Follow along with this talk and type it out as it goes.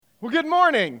Well, good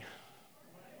morning.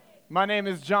 My name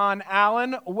is John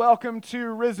Allen. Welcome to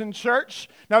Risen Church.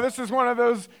 Now, this is one of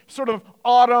those sort of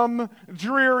autumn,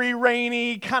 dreary,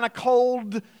 rainy, kind of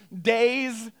cold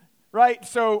days, right?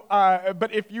 So,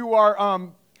 but if you are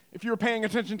paying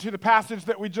attention to the passage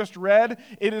that we just read,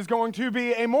 it is going to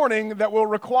be a morning that will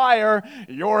require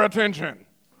your attention.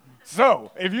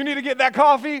 So, if you need to get that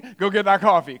coffee, go get that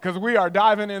coffee, because we are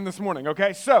diving in this morning,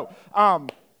 okay? So,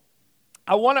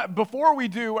 before we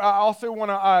do, I also want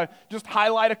to just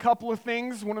highlight a couple of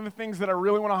things. One of the things that I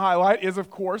really want to highlight is, of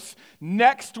course,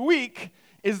 next week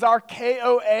is our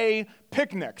KOA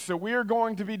picnic. So we are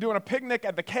going to be doing a picnic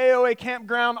at the KOA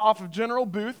campground off of General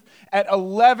Booth at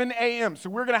 11 a.m. So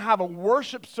we're going to have a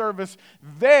worship service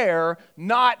there,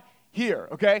 not here,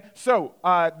 okay? So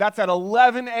that's at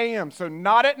 11 a.m. So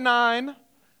not at 9.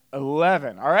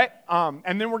 11, all right?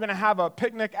 And then we're going to have a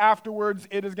picnic afterwards.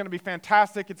 It is going to be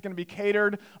fantastic. It's going to be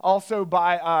catered also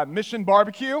by Mission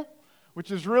Barbecue,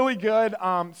 which is really good.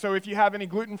 So if you have any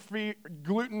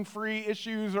gluten-free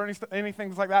issues or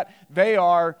anything like that, they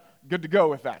are good to go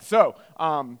with that. So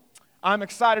I'm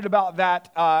excited about that.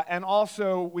 And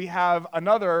also we have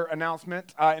another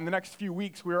announcement. In the next few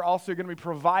weeks, we are also going to be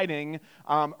providing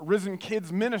Risen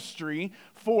Kids Ministry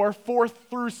for 4th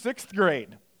through 6th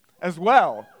grade as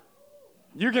well.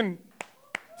 One of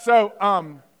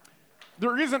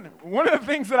the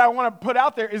things that I want to put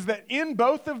out there is that in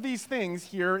both of these things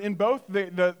here, in both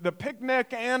the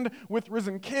picnic and with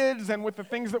Risen Kids and with the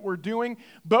things that we're doing,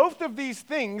 both of these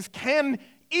things can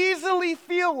easily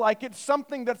feel like it's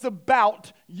something that's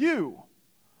about you,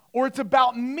 or it's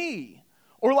about me.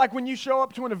 Or like when you show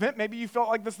up to an event, maybe you felt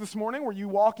like this morning, where you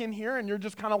walk in here and you're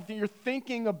just you're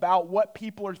thinking about what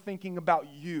people are thinking about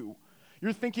you.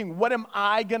 You're thinking, what am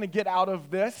I going to get out of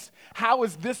this? How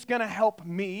is this going to help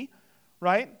me,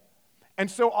 right? And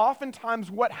so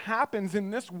oftentimes what happens in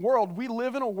this world, we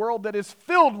live in a world that is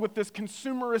filled with this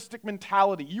consumeristic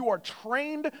mentality. You are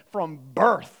trained from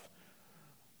birth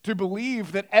to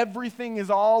believe that everything is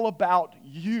all about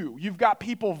you. You've got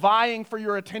people vying for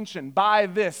your attention. Buy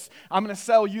this. I'm going to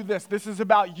sell you this. This is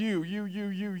about you. You.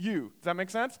 Does that make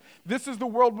sense? This is the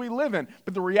world we live in.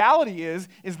 But the reality is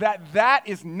that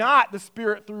is not the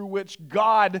spirit through which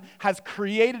God has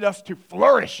created us to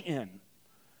flourish in.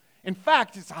 In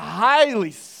fact, it's a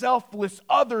highly selfless,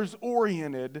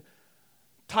 others-oriented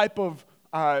type of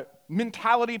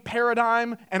mentality,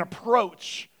 paradigm, and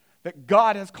approach that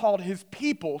God has called his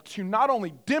people to not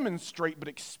only demonstrate, but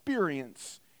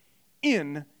experience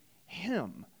in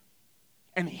him.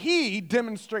 And he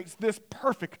demonstrates this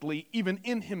perfectly, even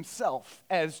in himself,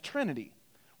 as Trinity.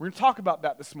 We're going to talk about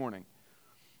that this morning.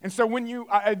 And so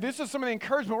this is some of the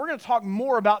encouragement. We're going to talk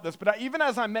more about this, but even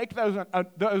as I make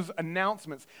those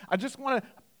announcements, I just want to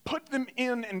put them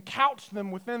in and couch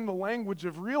them within the language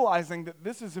of realizing that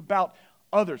this is about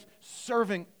others,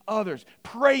 serving others,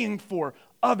 praying for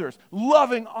others,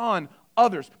 loving on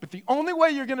others. But the only way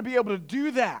you're going to be able to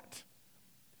do that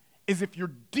is if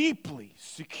you're deeply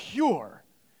secure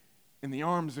in the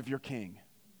arms of your King.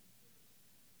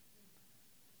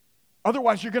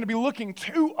 Otherwise, you're going to be looking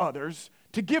to others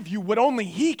to give you what only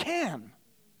he can.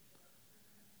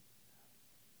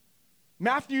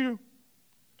 Matthew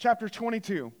chapter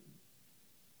 22.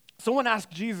 Someone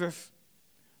asked Jesus,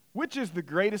 which is the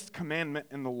greatest commandment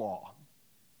in the law?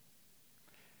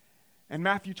 In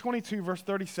Matthew 22, verse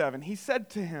 37, he said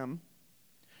to him,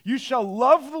 you shall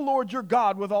love the Lord your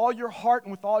God with all your heart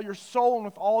and with all your soul and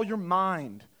with all your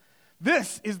mind.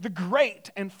 This is the great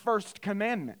and first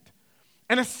commandment.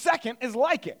 And a second is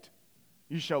like it.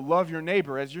 You shall love your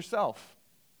neighbor as yourself.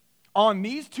 On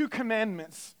these two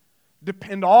commandments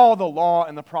depend all the law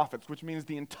and the prophets, which means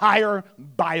the entire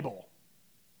Bible.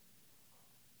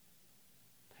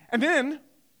 And then,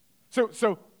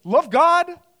 so love God,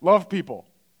 love people.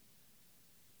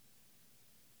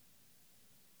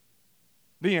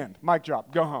 The end. Mic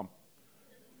drop. Go home.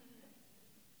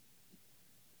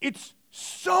 It's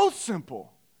so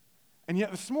simple. And yet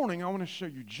this morning I want to show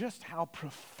you just how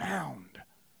profound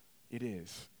it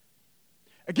is.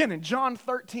 Again, in John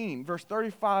 13, verse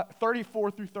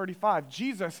 34 through 35,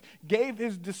 Jesus gave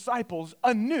his disciples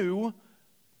a new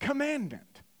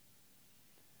commandment.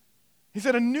 He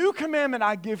said, a new commandment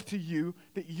I give to you,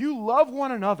 that you love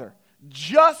one another,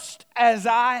 just as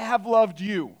I have loved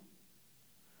you.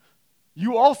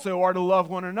 You also are to love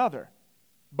one another.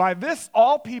 By this,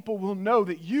 all people will know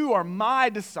that you are my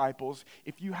disciples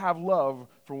if you have love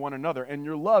for one another. And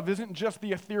your love isn't just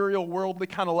the ethereal, worldly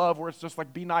kind of love where it's just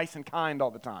like be nice and kind all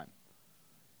the time,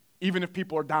 even if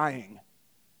people are dying.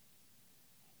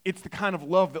 It's the kind of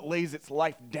love that lays its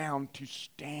life down to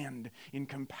stand in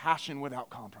compassion without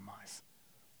compromise.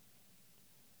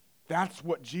 That's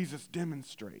what Jesus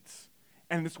demonstrates.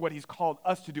 And it's what he's called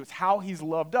us to do. It's how he's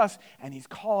loved us, and he's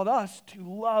called us to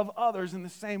love others in the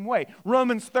same way.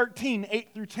 Romans 13,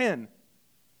 8 through 10.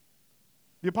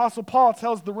 The Apostle Paul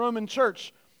tells the Roman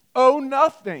church, owe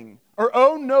nothing or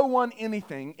owe no one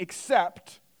anything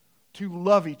except to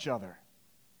love each other.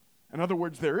 In other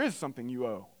words, there is something you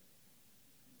owe.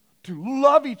 To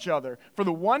love each other. For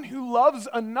the one who loves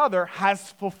another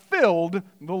has fulfilled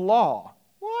the law.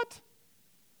 What?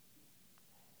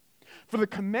 For the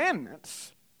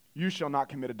commandments, you shall not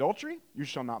commit adultery, you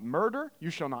shall not murder, you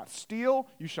shall not steal,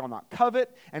 you shall not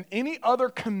covet, and any other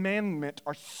commandment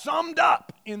are summed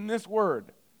up in this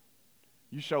word.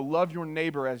 You shall love your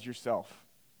neighbor as yourself.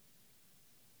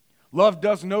 Love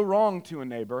does no wrong to a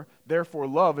neighbor, therefore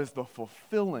love is the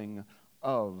fulfilling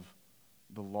of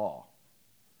the law.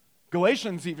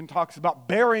 Galatians even talks about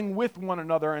bearing with one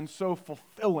another and so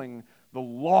fulfilling the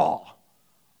law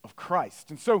of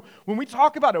Christ. And so when we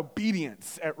talk about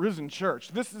obedience at Risen Church,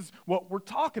 this is what we're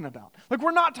talking about. Like, we're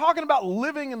not talking about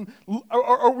living and,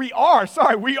 we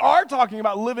are talking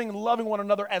about living and loving one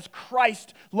another as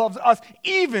Christ loves us,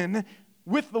 even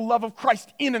with the love of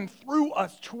Christ in and through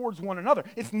us towards one another.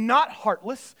 It's not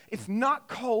heartless, it's not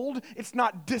cold, it's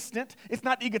not distant, it's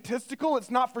not egotistical, it's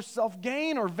not for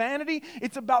self-gain or vanity.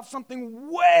 It's about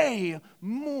something way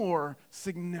more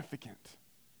significant.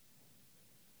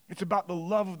 It's about the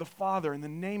love of the Father in the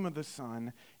name of the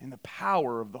Son and the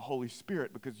power of the Holy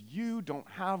Spirit, because you don't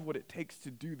have what it takes to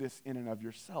do this in and of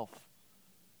yourself.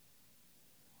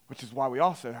 Which is why we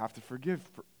also have to forgive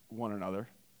one another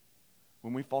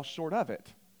when we fall short of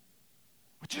it,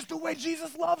 which is the way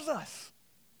Jesus loves us.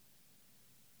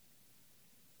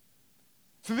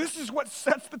 So this is what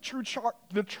sets the true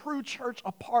church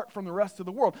apart from the rest of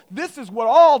the world. This is what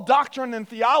all doctrine and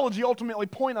theology ultimately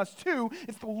point us to.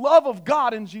 It's the love of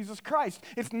God in Jesus Christ.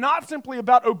 It's not simply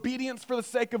about obedience for the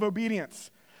sake of obedience.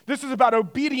 This is about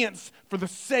obedience for the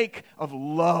sake of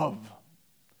love,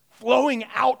 flowing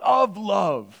out of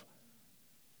love.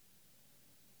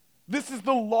 This is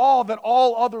the law that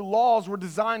all other laws were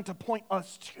designed to point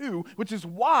us to, which is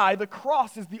why the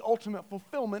cross is the ultimate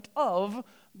fulfillment of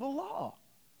the law.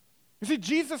 You see,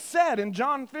 Jesus said in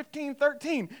John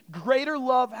 15:13, greater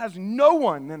love has no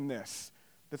one than this,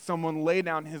 that someone lay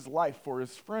down his life for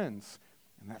his friends.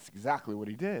 And that's exactly what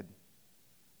he did.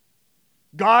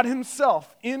 God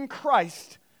himself in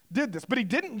Christ did this, but he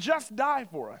didn't just die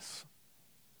for us.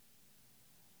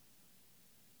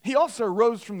 He also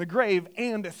rose from the grave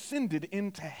and ascended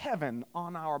into heaven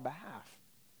on our behalf.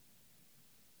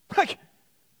 Like,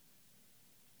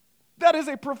 that is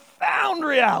a profound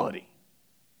reality.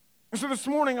 And so this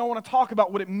morning I want to talk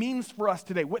about what it means for us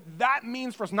today, what that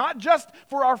means for us, not just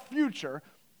for our future,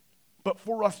 but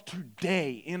for us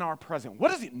today in our present.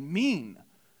 What does it mean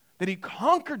that he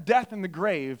conquered death in the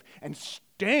grave and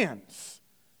stands?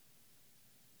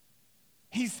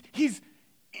 He's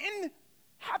in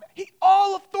heaven.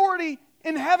 All authority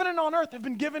in heaven and on earth have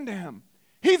been given to him.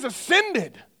 He's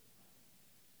ascended.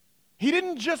 He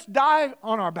didn't just die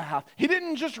on our behalf. He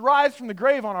didn't just rise from the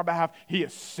grave on our behalf. He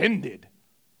ascended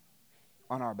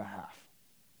on our behalf.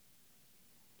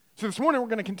 So this morning we're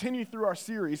going to continue through our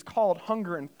series called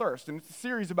Hunger and Thirst, and it's a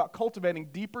series about cultivating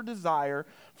deeper desire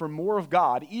for more of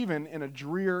God, even in a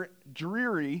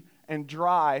dry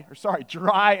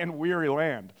and weary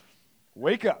land.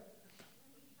 Wake up.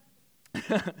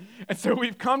 And so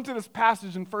we've come to this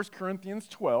passage in 1 Corinthians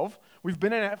 12. We've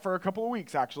been in it for a couple of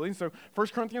weeks, actually. So 1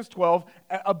 Corinthians 12,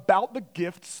 about the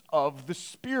gifts of the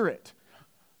Spirit.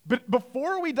 But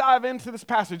before we dive into this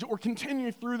passage or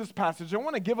continue through this passage, I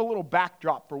want to give a little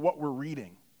backdrop for what we're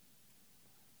reading.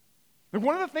 Like,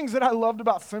 one of the things that I loved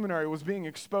about seminary was being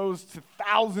exposed to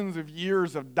thousands of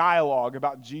years of dialogue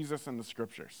about Jesus and the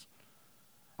Scriptures.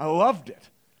 I loved it.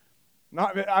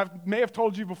 I may have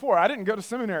told you before, I didn't go to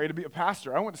seminary to be a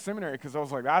pastor. I went to seminary because I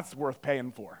was like, that's worth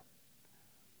paying for.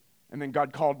 And then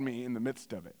God called me in the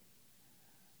midst of it.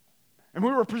 And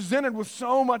we were presented with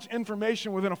so much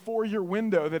information within a 4-year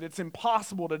window that it's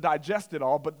impossible to digest it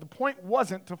all. But the point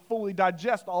wasn't to fully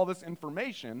digest all this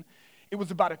information. It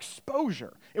was about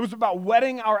exposure. It was about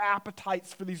whetting our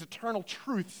appetites for these eternal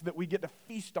truths that we get to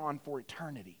feast on for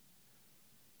eternity.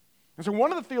 And so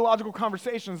one of the theological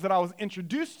conversations that I was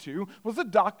introduced to was a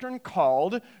doctrine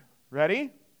called,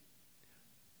 ready?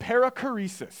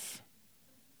 Perichoresis.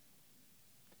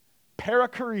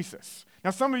 Perichoresis. Now,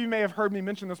 some of you may have heard me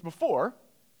mention this before,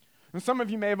 and some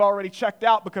of you may have already checked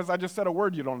out because I just said a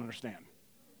word you don't understand.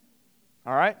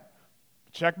 All right?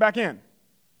 Check back in.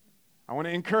 I want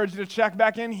to encourage you to check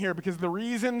back in here, because the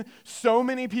reason so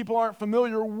many people aren't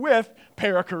familiar with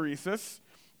perichoresis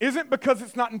isn't because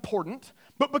it's not important,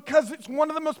 but because it's one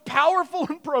of the most powerful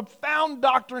and profound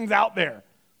doctrines out there.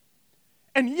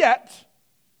 And yet,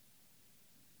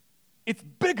 it's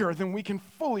bigger than we can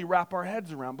fully wrap our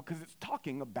heads around because it's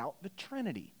talking about the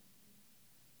Trinity.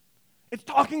 It's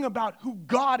talking about who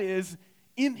God is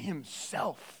in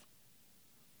himself.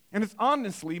 And it's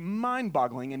honestly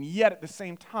mind-boggling, and yet at the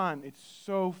same time, it's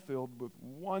so filled with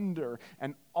wonder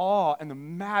and awe and the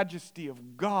majesty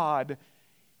of God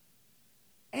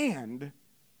and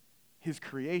his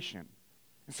creation.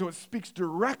 And so it speaks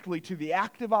directly to the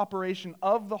active operation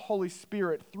of the Holy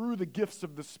Spirit through the gifts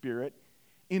of the Spirit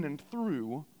in and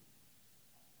through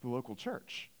the local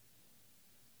church.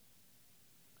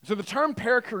 So the term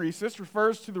perichoresis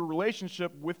refers to the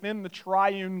relationship within the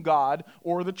triune God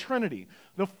or the Trinity,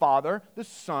 the Father, the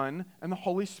Son, and the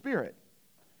Holy Spirit,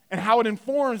 and how it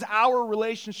informs our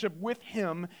relationship with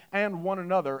him and one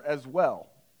another as well.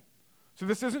 So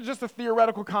this isn't just a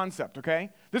theoretical concept,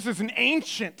 okay? This is an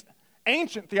ancient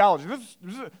theology.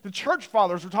 The church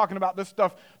fathers were talking about this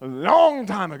stuff a long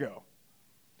time ago.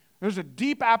 There's a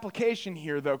deep application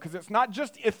here, though, because it's not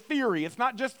just a theory. It's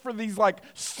not just for these,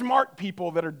 smart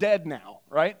people that are dead now,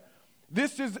 right?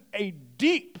 This is a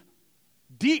deep,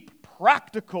 deep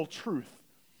practical truth.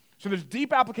 So there's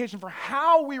deep application for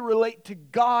how we relate to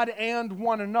God and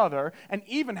one another, and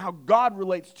even how God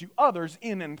relates to others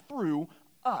in and through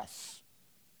us.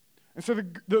 And so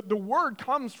the word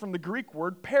comes from the Greek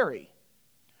word peri.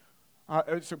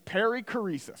 So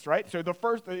perichoresis, right? So the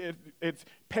first, it's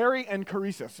peri and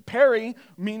choresis. Peri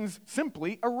means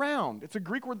simply around. It's a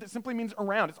Greek word that simply means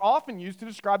around. It's often used to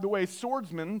describe the way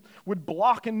swordsmen would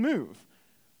block and move,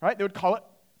 right? They would call it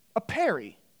a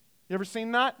parry. You ever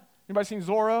seen that? Anybody seen Zorro?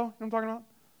 You know what I'm talking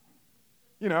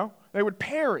about? They would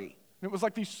parry. And it was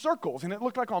like these circles, and it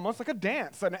looked almost like a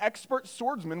dance. An expert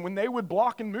swordsman, when they would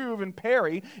block and move and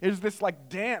parry, is this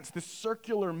dance, this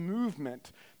circular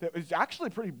movement that is actually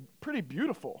pretty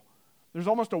beautiful. There's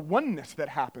almost a oneness that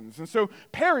happens. And so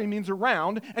parry means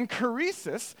around, and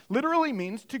choresis literally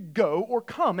means to go or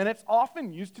come, and it's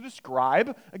often used to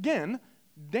describe, again,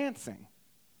 dancing.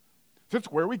 So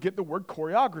it's where we get the word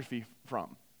choreography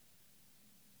from.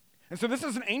 And so this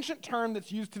is an ancient term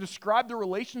that's used to describe the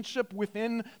relationship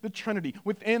within the Trinity,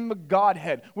 within the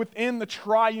Godhead, within the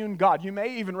triune God. You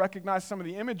may even recognize some of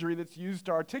the imagery that's used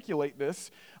to articulate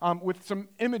this with some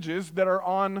images that are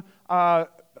on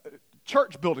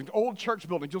church buildings, old church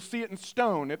buildings. You'll see it in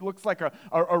stone. It looks like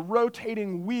a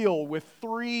rotating wheel with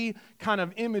three kind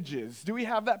of images. Do we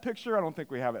have that picture? I don't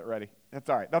think we have it ready. That's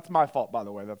all right. That's my fault, by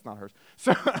the way. That's not hers.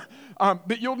 So,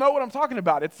 but you'll know what I'm talking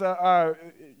about. It's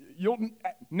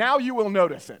now you will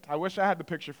notice it. I wish I had the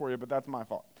picture for you, but that's my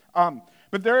fault.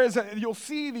 But you'll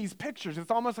see these pictures. It's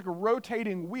almost like a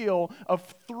rotating wheel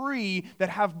of three that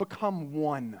have become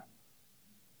one.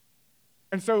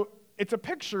 And so it's a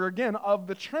picture, again, of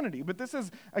the Trinity. But this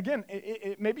is, again,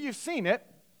 maybe you've seen it.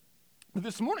 But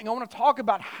this morning, I want to talk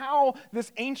about how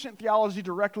this ancient theology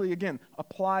directly, again,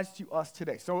 applies to us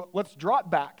today. So let's draw it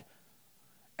back.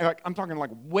 And I'm talking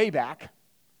way back,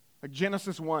 like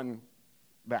Genesis 1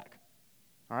 back.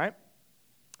 All right?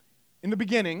 In the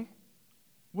beginning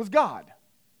was God.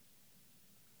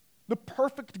 The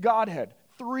perfect Godhead.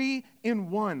 3 in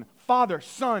 1. Father,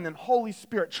 Son, and Holy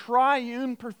Spirit.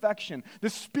 Triune perfection. The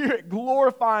Spirit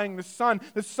glorifying the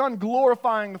Son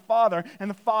glorifying the Father, and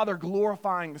the Father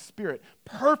glorifying the Spirit.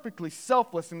 Perfectly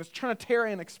selfless in this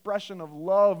Trinitarian expression of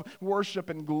love, worship,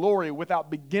 and glory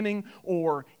without beginning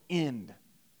or end.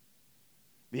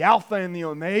 The Alpha and the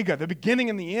Omega, the beginning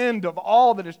and the end of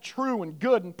all that is true and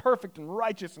good and perfect and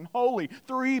righteous and holy.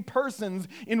 3 persons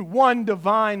in one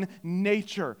divine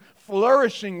nature,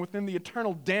 flourishing within the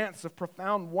eternal dance of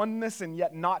profound oneness and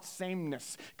yet not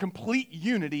sameness. Complete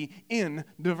unity in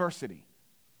diversity.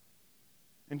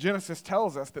 And Genesis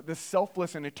tells us that this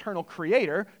selfless and eternal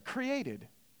Creator created.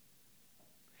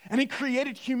 And He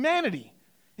created humanity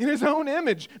in His own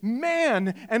image,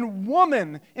 man and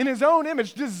woman in His own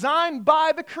image, designed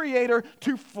by the Creator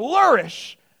to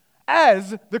flourish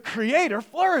as the Creator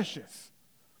flourishes.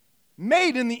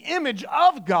 Made in the image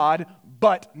of God,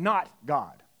 but not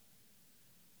God.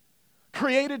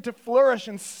 Created to flourish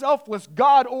in selfless,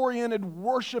 God-oriented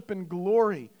worship and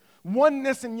glory.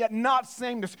 Oneness and yet not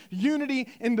sameness. Unity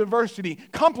in diversity.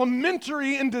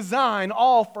 Complementary in design,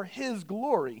 all for His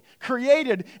glory.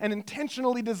 Created and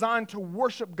intentionally designed to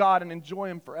worship God and enjoy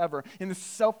Him forever in the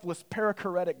selfless,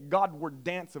 perichoretic, Godward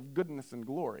dance of goodness and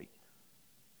glory.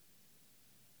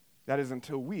 That is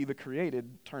until we, the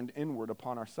created, turned inward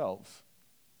upon ourselves.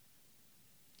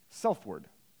 Selfward.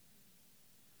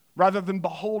 Rather than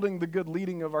beholding the good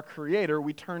leading of our Creator,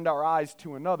 we turned our eyes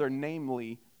to another,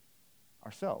 namely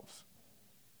ourselves.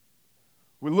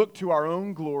 We looked to our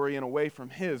own glory and away from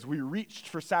His. We reached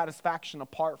for satisfaction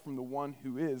apart from the one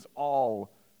who is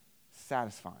all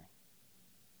satisfying.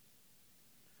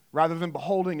 Rather than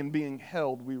beholding and being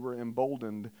held, we were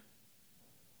emboldened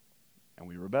and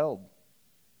we rebelled.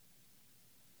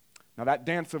 Now that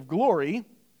dance of glory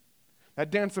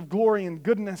and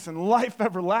goodness and life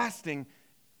everlasting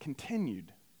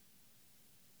continued,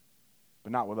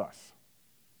 but not with us.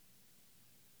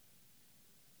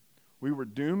 We were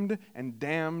doomed and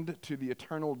damned to the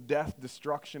eternal death,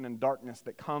 destruction, and darkness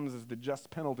that comes as the just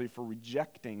penalty for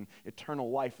rejecting eternal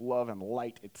life, love, and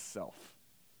light itself.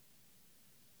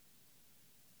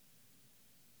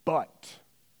 But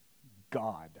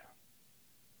God.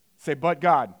 Say, but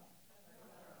God.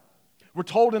 We're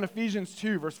told in Ephesians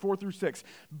 2, verse 4 through 6,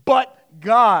 but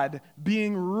God,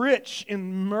 being rich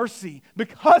in mercy,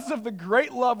 because of the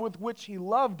great love with which He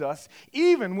loved us,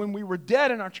 even when we were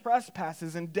dead in our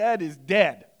trespasses, and dead is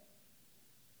dead.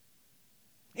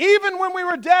 Even when we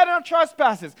were dead in our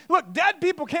trespasses. Look, dead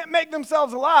people can't make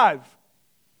themselves alive.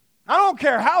 I don't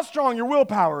care how strong your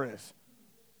willpower is.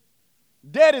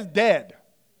 Dead is dead.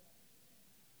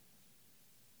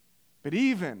 But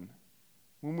even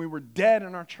when we were dead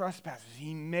in our trespasses,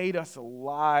 He made us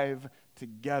alive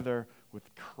together with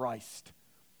Christ.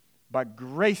 By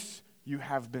grace you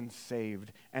have been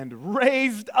saved, and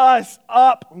raised us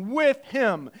up with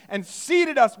Him, and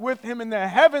seated us with Him in the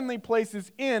heavenly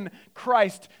places in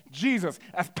Christ Jesus.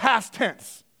 As past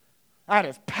tense. That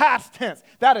is past tense.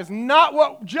 That is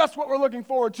not just what we're looking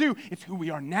forward to. It's who we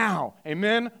are now.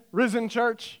 Amen? Risen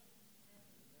church.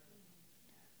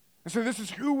 And so this is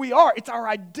who we are. It's our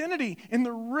identity in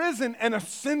the risen and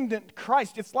ascendant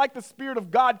Christ. It's like the Spirit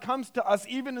of God comes to us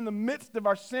even in the midst of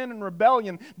our sin and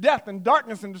rebellion, death and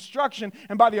darkness and destruction,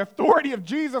 and by the authority of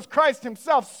Jesus Christ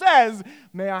Himself says,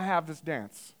 may I have this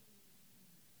dance.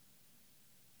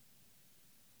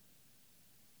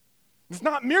 It's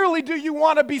not merely do you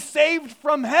want to be saved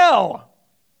from hell.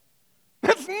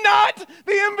 That's not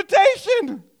the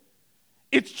invitation.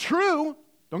 It's true.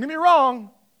 Don't get me wrong.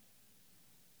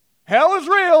 Hell is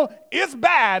real. It's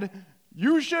bad.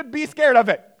 You should be scared of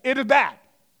it. It is bad.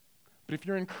 But if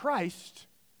you're in Christ,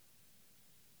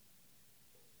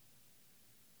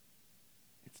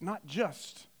 it's not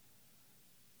just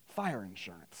fire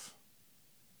insurance.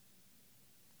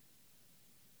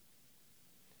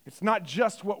 It's not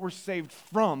just what we're saved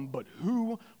from, but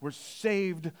who we're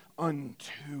saved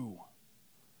unto.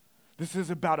 This is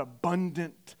about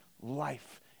abundant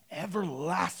life,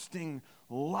 everlasting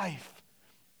life.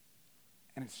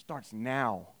 And it starts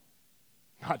now,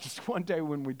 not just one day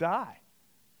when we die.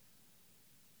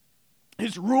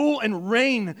 His rule and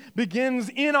reign begins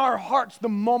in our hearts the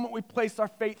moment we place our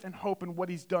faith and hope in what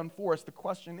He's done for us. The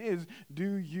question is,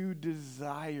 do you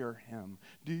desire Him?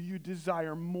 Do you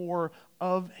desire more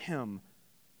of Him?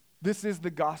 This is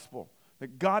the gospel,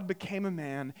 that God became a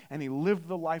man and He lived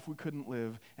the life we couldn't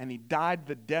live, and He died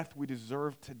the death we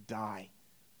deserved to die.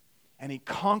 And He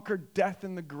conquered death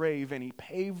in the grave, and He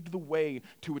paved the way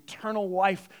to eternal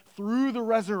life through the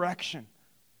resurrection.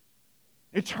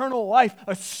 Eternal life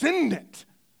ascendant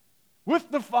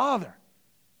with the Father.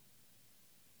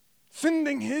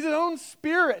 Sending His own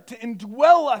Spirit to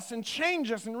indwell us and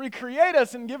change us and recreate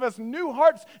us and give us new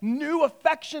hearts, new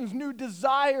affections, new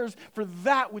desires for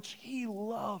that which He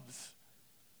loves.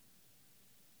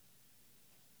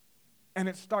 And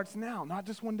it starts now, not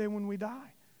just one day when we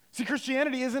die. See,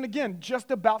 Christianity isn't, again,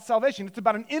 just about salvation. It's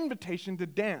about an invitation to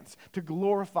dance, to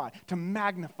glorify, to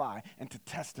magnify, and to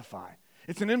testify.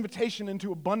 It's an invitation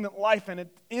into abundant life, and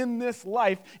in this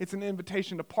life, it's an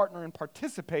invitation to partner and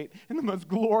participate in the most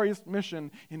glorious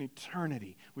mission in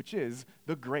eternity, which is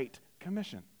the Great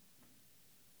Commission.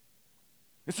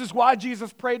 This is why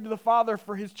Jesus prayed to the Father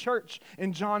for His church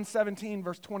in John 17,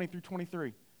 verse 20 through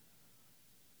 23.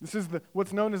 This is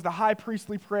what's known as the high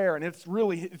priestly prayer, and it's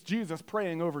Jesus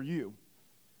praying over you.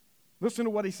 Listen to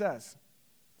what He says.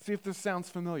 See if this sounds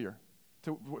familiar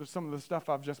to some of the stuff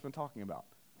I've just been talking about.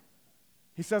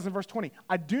 He says in verse 20,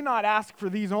 I do not ask for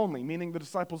these only, meaning the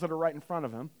disciples that are right in front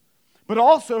of Him, but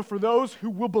also for those who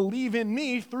will believe in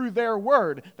me through their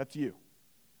word. That's you.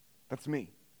 That's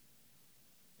me.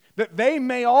 That they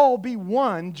may all be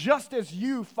one, just as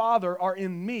you, Father, are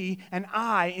in me and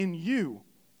I in you.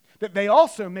 That they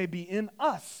also may be in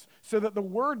us, so that the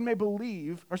world may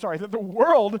believe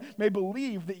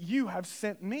that you have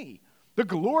sent me. The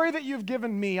glory that you've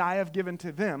given me, I have given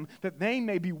to them, that they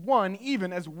may be one,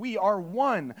 even as we are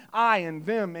one, I and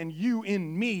them and you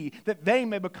in me, that they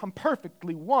may become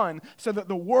perfectly one, so that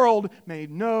the world may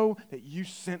know that you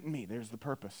sent me. There's the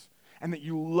purpose. And that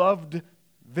you loved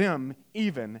them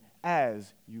even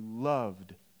as you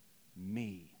loved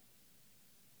me.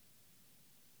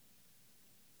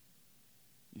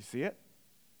 You see it?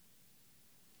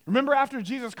 Remember, after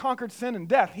Jesus conquered sin and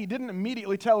death, he didn't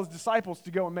immediately tell his disciples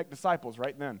to go and make disciples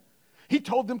right then. He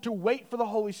told them to wait for the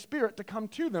Holy Spirit to come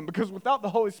to them, because without the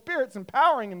Holy Spirit's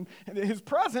empowering and his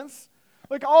presence,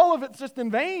 like all of it's just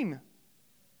in vain.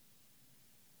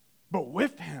 But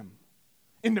with him,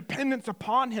 in dependence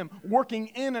upon him, working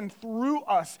in and through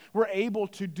us, we're able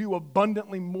to do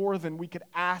abundantly more than we could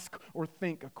ask or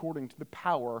think according to the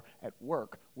power at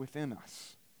work within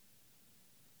us.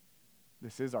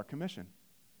 This is our commission.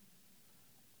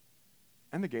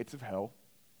 And the gates of hell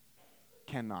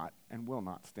cannot and will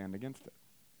not stand against it.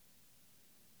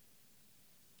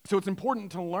 So it's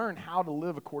important to learn how to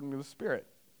live according to the Spirit.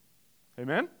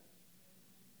 Amen?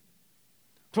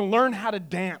 To learn how to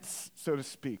dance, so to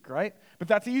speak, right? But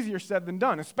that's easier said than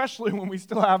done, especially when we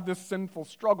still have this sinful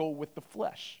struggle with the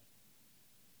flesh.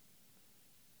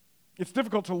 It's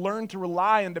difficult to learn to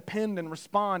rely and depend and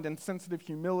respond in sensitive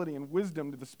humility and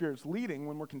wisdom to the Spirit's leading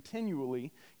when we're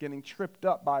continually getting tripped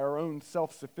up by our own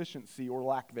self-sufficiency or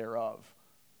lack thereof,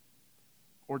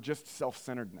 or just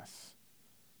self-centeredness.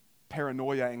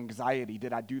 Paranoia, anxiety.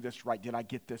 Did I do this right? Did I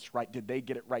get this right? Did they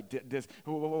get it right? Did this?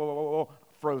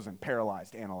 Frozen,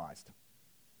 paralyzed, analyzed.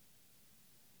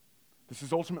 This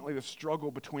is ultimately the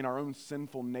struggle between our own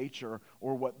sinful nature,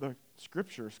 or what the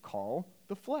Scriptures call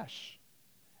the flesh.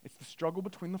 It's the struggle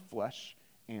between the flesh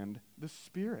and the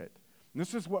Spirit. And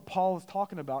this is what Paul is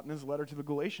talking about in his letter to the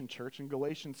Galatian church in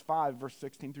Galatians 5, verse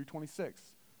 16 through 26.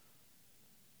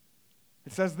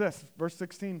 It says this, verse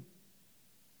 16,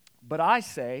 "But I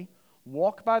say,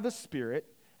 walk by the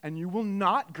Spirit, and you will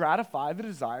not gratify the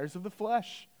desires of the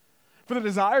flesh. For the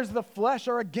desires of the flesh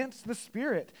are against the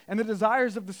Spirit, and the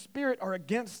desires of the Spirit are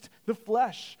against the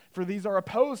flesh. For these are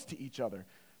opposed to each other,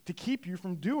 to keep you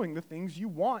from doing the things you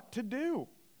want to do."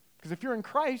 Because if you're in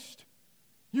Christ,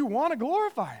 you want to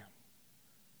glorify him,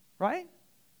 right?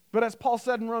 But as Paul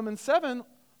said in Romans 7,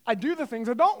 I do the things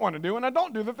I don't want to do, and I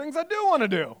don't do the things I do want to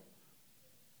do.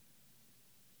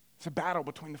 It's a battle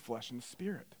between the flesh and the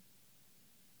Spirit.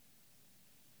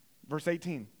 Verse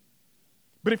 18,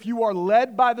 "But if you are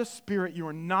led by the Spirit, you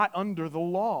are not under the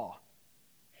law.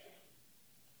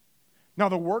 Now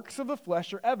the works of the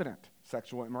flesh are evident: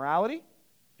 sexual immorality,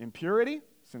 impurity,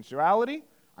 sensuality,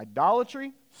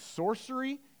 idolatry,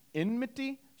 sorcery,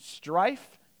 enmity,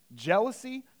 strife,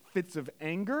 jealousy, fits of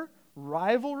anger,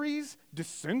 rivalries,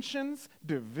 dissensions,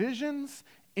 divisions,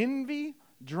 envy,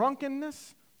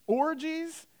 drunkenness,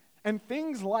 orgies, and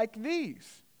things like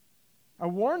these. I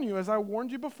warn you, as I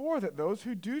warned you before, that those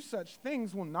who do such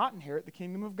things will not inherit the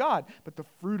kingdom of God. But the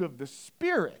fruit of the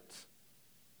Spirit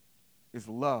is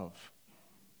love,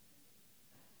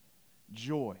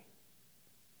 joy,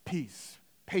 peace,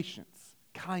 patience,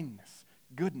 kindness,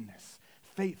 goodness,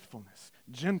 faithfulness,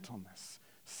 gentleness,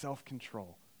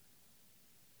 self-control.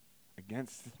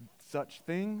 Against such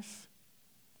things,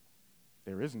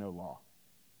 there is no law.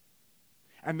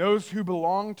 And those who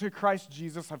belong to Christ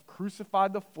Jesus have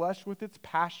crucified the flesh with its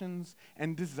passions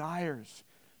and desires.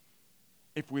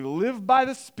 If we live by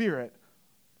the Spirit,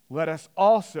 let us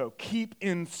also keep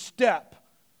in step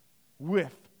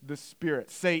with the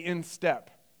Spirit. Say, in step.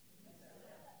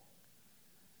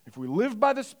 If we live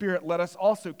by the Spirit, let us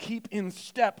also keep in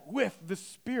step with the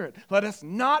Spirit. Let us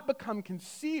not become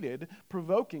conceited,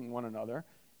 provoking one another,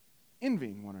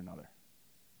 envying one another.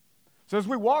 So as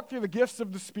we walk through the gifts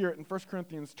of the Spirit in 1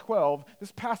 Corinthians 12,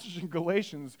 this passage in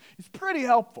Galatians is pretty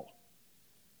helpful.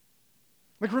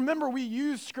 Like, remember, we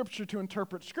use Scripture to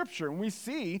interpret Scripture, and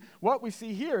what we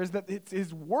see here is that it's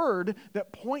His Word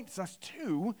that points us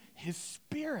to His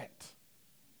Spirit.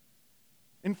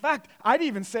 In fact, I'd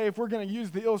even say, if we're going to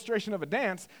use the illustration of a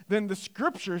dance, then the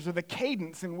Scriptures are the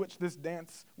cadence in which this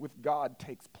dance with God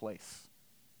takes place.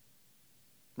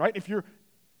 Right? If you're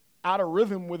out of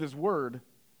rhythm with His Word,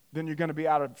 then you're going to be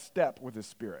out of step with His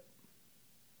Spirit.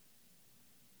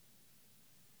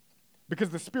 Because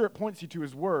the Spirit points you to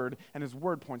His Word, and His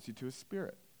Word points you to His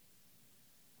Spirit.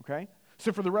 Okay?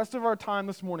 So for the rest of our time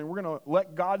this morning, we're going to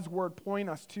let God's Word point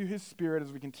us to His Spirit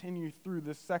as we continue through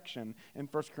this section in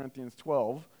 1 Corinthians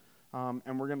 12.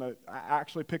 And we're going to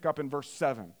actually pick up in verse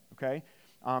 7, okay?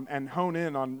 And hone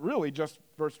in on really just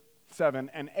verse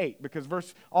 7 and 8, because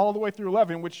verse all the way through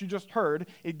 11, which you just heard,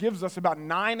 it gives us about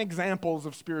 9 examples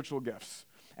of spiritual gifts.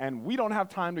 And we don't have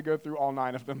time to go through all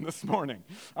 9 of them this morning.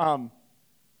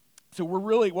 So what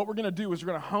we're going to do is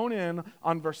we're going to hone in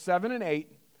on verse 7 and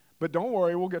 8, but don't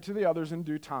worry, we'll get to the others in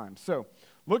due time. So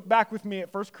look back with me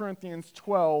at 1 Corinthians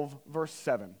 12, verse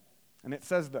 7, and it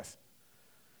says this: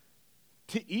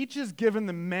 To each is given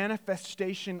the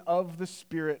manifestation of the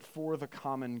Spirit for the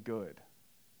common good.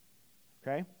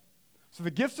 Okay? So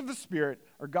the gifts of the Spirit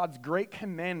are God's great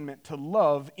commandment to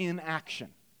love in action.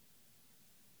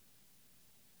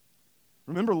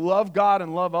 Remember, love God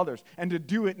and love others, and to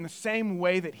do it in the same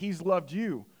way that He's loved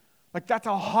you. Like, that's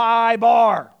a high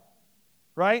bar,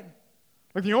 right?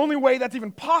 Like, the only way that's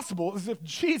even possible is if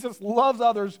Jesus loves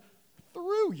others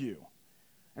through you.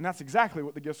 And that's exactly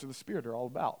what the gifts of the Spirit are all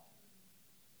about.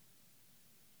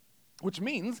 Which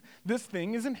means this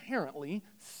thing is inherently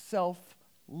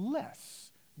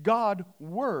selfless. God,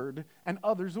 Word, and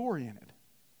others-oriented.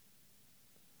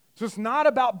 So it's not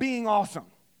about being awesome.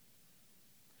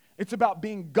 It's about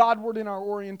being Godward in our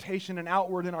orientation and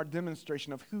outward in our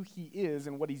demonstration of who He is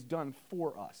and what He's done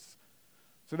for us.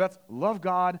 So that's love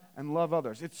God and love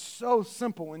others. It's so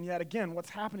simple, and yet again,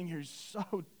 what's happening here is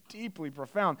so deeply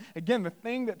profound. Again, the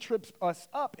thing that trips us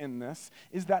up in this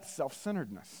is that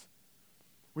self-centeredness,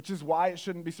 which is why it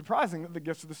shouldn't be surprising that the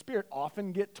gifts of the Spirit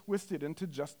often get twisted into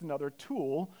just another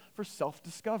tool for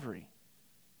self-discovery.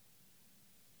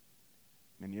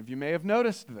 Many of you may have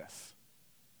noticed this.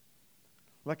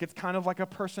 Like, it's kind of like a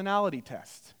personality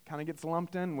test. Kind of gets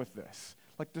lumped in with this.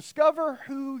 Like, discover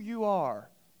who you are.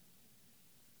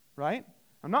 Right?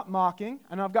 I'm not mocking,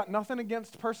 and I've got nothing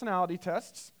against personality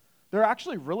tests. They're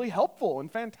actually really helpful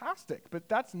and fantastic, but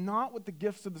that's not what the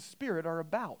gifts of the Spirit are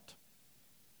about.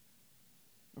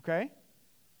 Okay?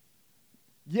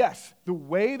 Yes, the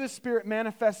way the Spirit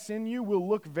manifests in you will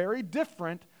look very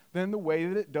different than the way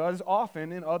that it does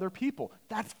often in other people.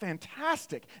 That's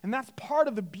fantastic, and that's part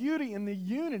of the beauty and the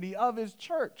unity of His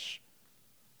church.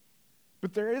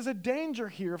 But there is a danger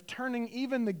here of turning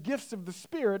even the gifts of the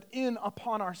Spirit in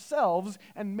upon ourselves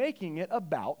and making it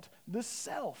about the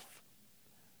self.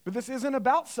 But this isn't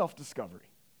about self-discovery.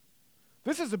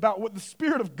 This is about what the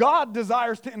Spirit of God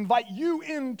desires to invite you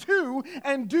into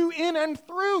and do in and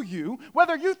through you,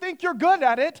 whether you think you're good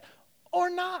at it or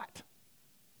not.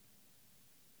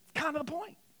 It's kind of the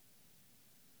point.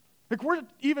 Like, we're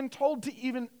even told to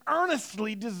even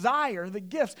earnestly desire the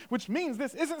gifts, which means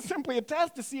this isn't simply a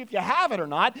test to see if you have it or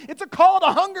not. It's a call to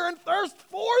hunger and thirst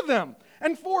for them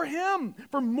and for Him,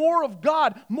 for more of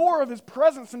God, more of His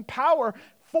presence and power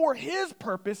for His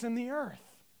purpose in the earth.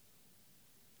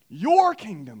 Your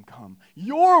kingdom come,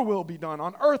 your will be done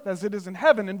on earth as it is in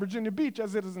heaven, in Virginia Beach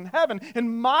as it is in heaven,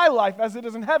 in my life as it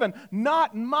is in heaven.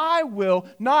 Not my will,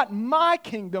 not my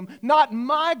kingdom, not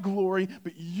my glory,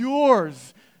 but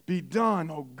yours be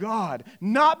done, oh God.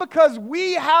 Not because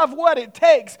we have what it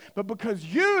takes, but because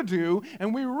you do,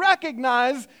 and we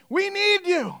recognize we need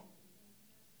you.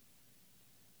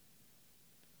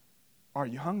 Are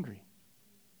you hungry?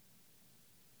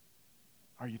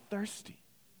 Are you thirsty?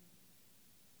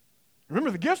 Remember,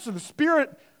 the gifts of the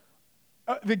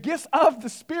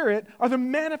Spirit are the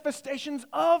manifestations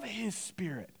of His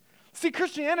Spirit. See,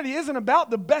 Christianity isn't about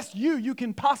the best you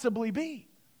can possibly be.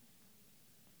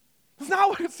 That's not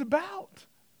what it's about.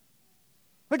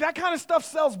 Like, that kind of stuff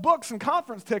sells books and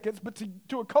conference tickets, but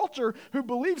to a culture who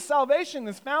believes salvation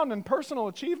is found in personal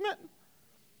achievement,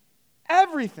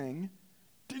 everything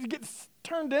gets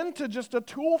turned into just a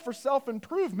tool for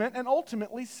self-improvement and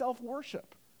ultimately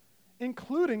self-worship,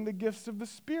 including the gifts of the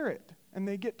Spirit. And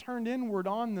they get turned inward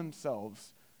on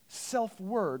themselves,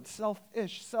 self-word,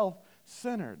 selfish,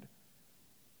 self-centered.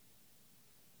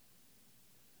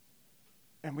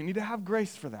 And we need to have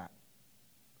grace for that.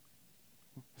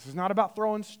 This is not about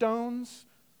throwing stones,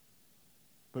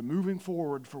 but moving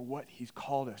forward for what He's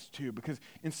called us to. Because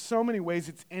in so many ways,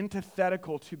 it's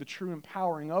antithetical to the true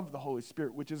empowering of the Holy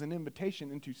Spirit, which is an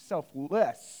invitation into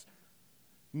selflessness.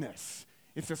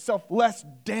 It's a selfless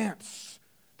dance.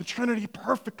 The Trinity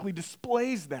perfectly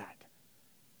displays that.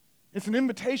 It's an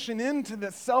invitation into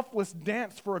the selfless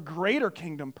dance for a greater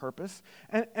kingdom purpose,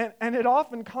 and it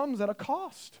often comes at a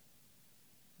cost.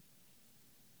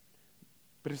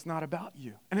 But it's not about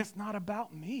you, and it's not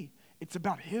about me. It's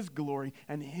about His glory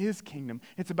and His kingdom.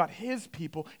 It's about His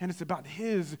people, and it's about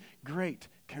His great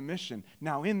commission.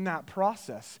 Now, in that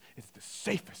process, it's the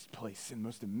safest place and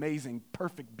most amazing,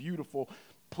 perfect, beautiful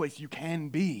place you can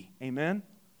be. Amen?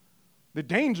 The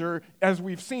danger, as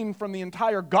we've seen from the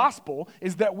entire gospel,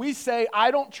 is that we say, I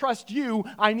don't trust you.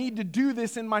 I need to do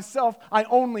this in myself. I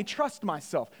only trust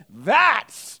myself.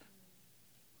 That's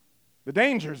the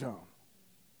danger zone.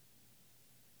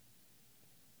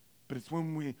 But it's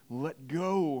when we let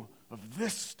go of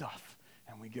this stuff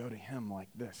and we go to Him like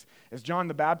this. As John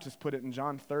the Baptist put it in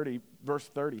John 3, verse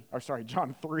 30,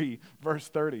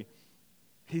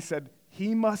 he said,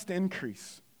 He must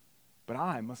increase, but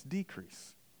I must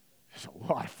decrease. There's a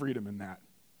lot of freedom in that.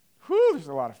 There's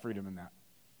a lot of freedom in that.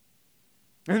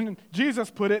 And Jesus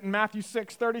put it in Matthew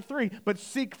 6:33, but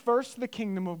seek first the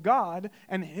kingdom of God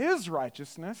and his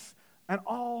righteousness, and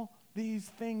all these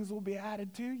things will be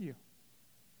added to you.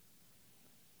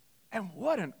 And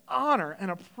what an honor and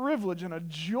a privilege and a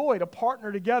joy to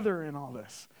partner together in all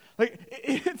this.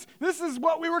 This is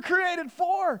what we were created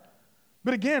for.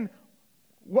 But again,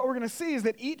 what we're going to see is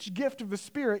that each gift of the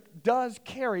Spirit does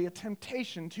carry a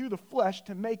temptation to the flesh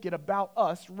to make it about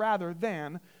us rather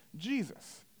than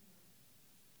Jesus.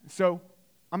 So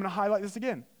I'm going to highlight this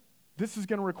again. This is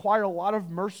going to require a lot of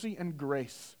mercy and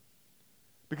grace.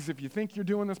 Because if you think you're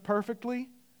doing this perfectly,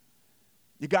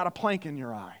 you got a plank in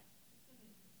your eye.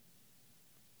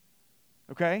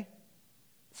 Okay?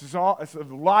 It's a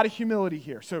lot of humility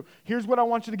here. So here's what I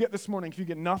want you to get this morning if you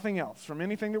get nothing else from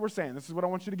anything that we're saying. This is what I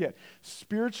want you to get.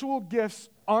 Spiritual gifts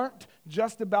aren't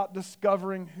just about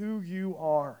discovering who you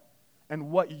are and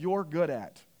what you're good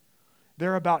at.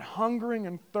 They're about hungering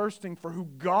and thirsting for who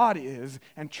God is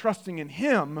and trusting in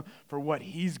him for what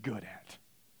he's good at.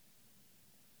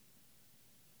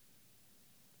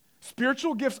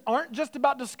 Spiritual gifts aren't just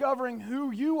about discovering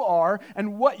who you are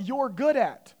and what you're good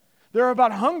at. They're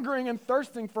about hungering and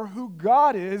thirsting for who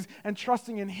God is and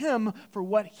trusting in him for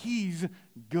what he's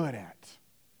good at.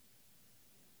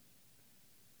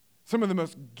 Some of the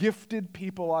most gifted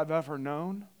people I've ever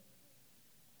known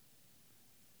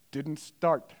didn't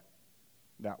start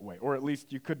that way, or at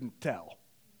least you couldn't tell,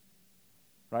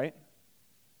 right?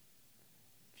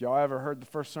 If y'all ever heard the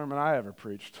first sermon I ever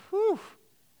preached,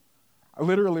 I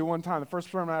literally one time, the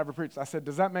first sermon I ever preached, I said,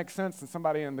 does that make sense? And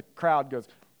somebody in the crowd goes,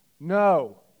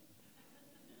 no.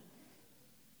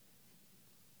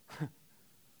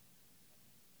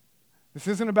 This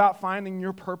isn't about finding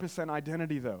your purpose and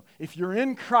identity, though. If you're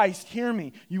in Christ, hear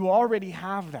me, you already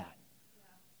have that.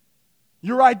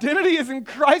 Your identity is in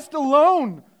Christ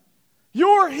alone.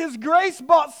 You're his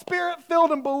grace-bought,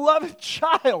 spirit-filled, and beloved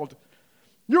child.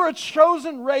 You're a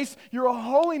chosen race. You're a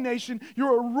holy nation.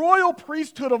 You're a royal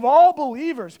priesthood of all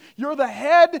believers. You're the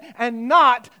head and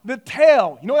not the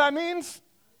tail. You know what that means?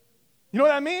 You know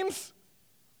what that means?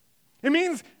 It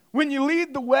means when you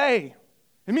lead the way,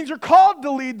 it means you're called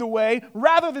to lead the way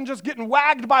rather than just getting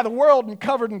wagged by the world and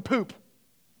covered in poop.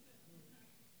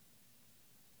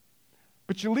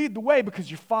 But you lead the way because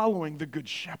you're following the Good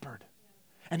Shepherd.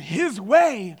 And his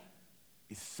way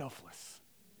is selfless.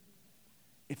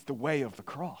 It's the way of the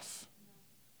cross.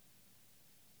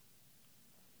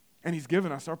 And he's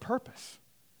given us our purpose.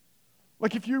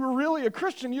 Like if you were really a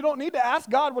Christian, you don't need to ask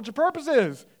God what your purpose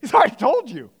is. He's already told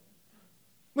you.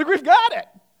 Look, we've got it.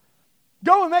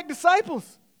 Go and make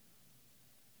disciples.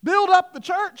 Build up the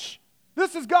church.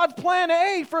 This is God's plan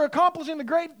A for accomplishing the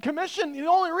Great Commission. The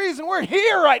only reason we're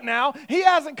here right now, he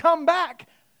hasn't come back,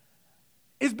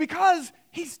 is because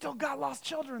he's still got lost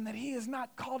children that he has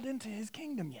not called into his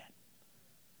kingdom yet.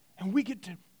 And we get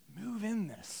to move in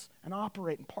this and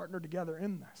operate and partner together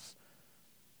in this.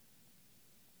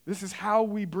 This is how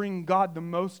we bring God the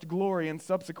most glory and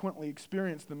subsequently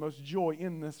experience the most joy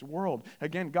in this world.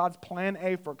 Again, God's plan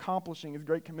A for accomplishing his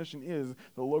Great Commission is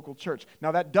the local church.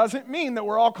 Now, that doesn't mean that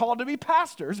we're all called to be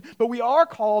pastors, but we are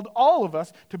called, all of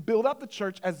us, to build up the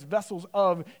church as vessels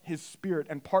of his Spirit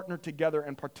and partner together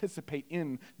and participate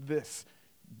in this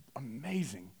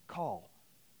amazing call.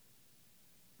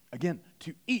 Again,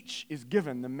 to each is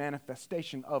given the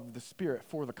manifestation of the Spirit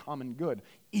for the common good.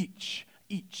 Each.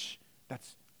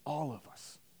 That's all of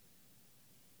us.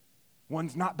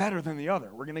 One's not better than the other.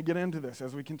 We're going to get into this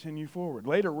as we continue forward.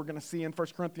 Later, we're going to see in 1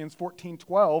 Corinthians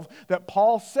 14:12 that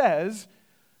Paul says,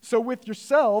 so with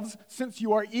yourselves, since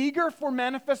you are eager for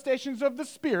manifestations of the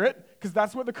Spirit, because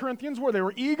that's what the Corinthians were. They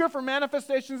were eager for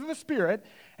manifestations of the Spirit.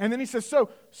 And then he says,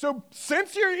 so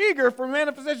since you're eager for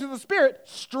manifestations of the Spirit,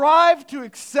 strive to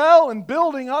excel in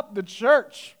building up the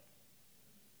church.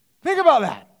 Think about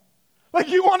that. Like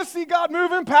you want to see God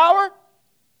move in power?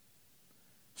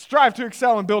 Strive to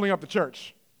excel in building up the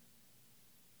church.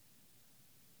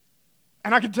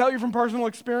 And I can tell you from personal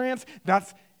experience,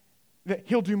 that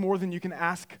he'll do more than you can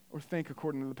ask or think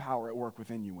according to the power at work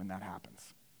within you when that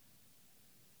happens.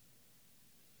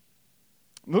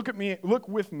 Look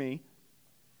with me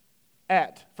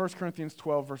at 1 Corinthians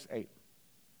 12, verse 8.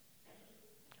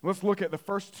 Let's look at the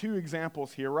first two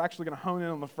examples here. We're actually going to hone in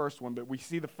on the first one, but we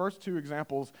see the first two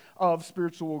examples of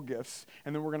spiritual gifts,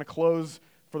 and then we're going to close.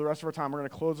 For the rest of our time, we're going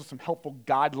to close with some helpful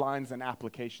guidelines and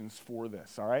applications for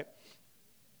this, all right?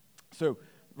 So,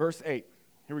 verse 8,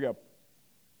 here we go.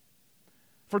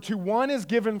 For to one is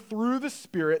given through the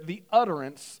Spirit the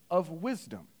utterance of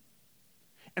wisdom,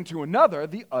 and to another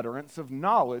the utterance of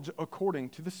knowledge according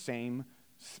to the same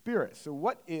Spirit. So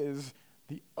what is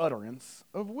the utterance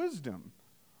of wisdom?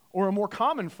 Or a more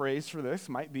common phrase for this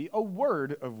might be a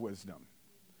word of wisdom.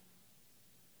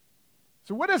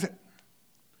 So what is it?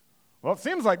 Well, it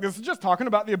seems like this is just talking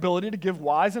about the ability to give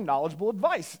wise and knowledgeable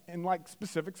advice in like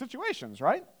specific situations,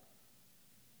 right?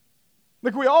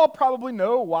 Like we all probably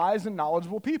know wise and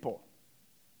knowledgeable people.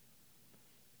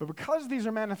 But because these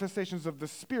are manifestations of the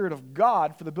Spirit of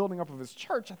God for the building up of His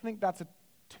church, I think that's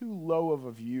too low of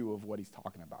a view of what he's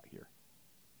talking about here.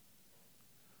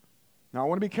 Now, I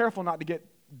want to be careful not to get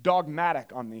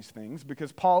dogmatic on these things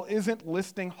because Paul isn't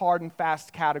listing hard and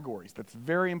fast categories. That's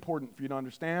very important for you to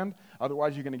understand.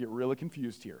 Otherwise, you're going to get really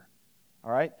confused here.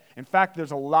 All right? In fact,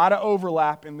 there's a lot of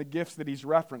overlap in the gifts that he's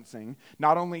referencing,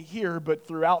 not only here, but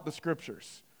throughout the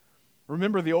Scriptures.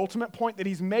 Remember, the ultimate point that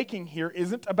he's making here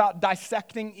isn't about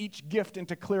dissecting each gift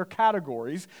into clear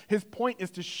categories. His point is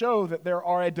to show that there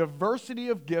are a diversity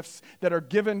of gifts that are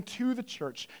given to the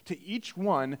church, to each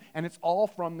one, and it's all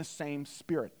from the same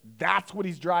Spirit. That's what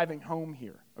he's driving home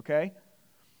here, okay?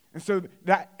 And so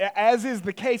that, as is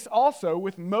the case also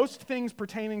with most things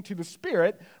pertaining to the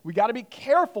Spirit, we got to be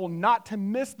careful not to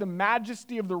miss the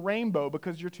majesty of the rainbow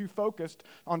because you're too focused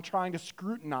on trying to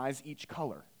scrutinize each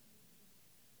color.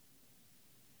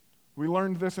 We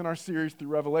learned this in our series through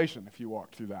Revelation, if you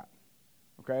walked through that,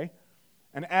 okay?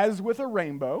 And as with a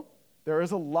rainbow, there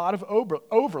is a lot of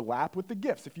overlap with the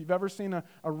gifts. If you've ever seen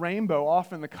a rainbow,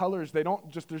 often the colors,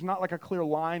 there's not like a clear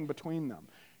line between them.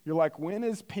 You're like, when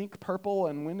is pink purple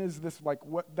and when is this, like,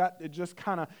 what, that, it just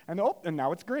kind of, and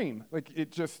now it's green. Like,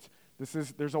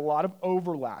 there's a lot of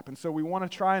overlap. And so we want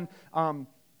to try and,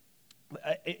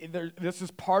 this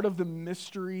is part of the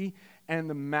mystery and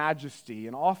the majesty.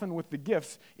 And often with the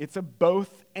gifts, it's a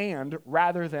both and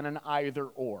rather than an either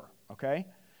or, okay?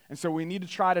 And so we need to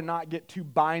try to not get too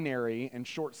binary and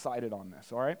short-sighted on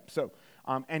this, all right? So,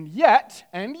 and yet,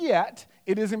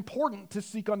 it is important to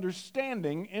seek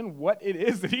understanding in what it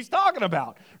is that he's talking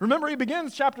about. Remember, he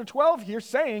begins chapter 12 here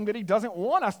saying that he doesn't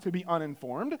want us to be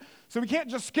uninformed, so we can't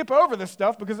just skip over this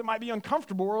stuff because it might be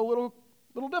uncomfortable or a little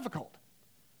difficult.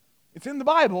 It's in the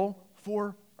Bible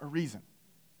for a reason.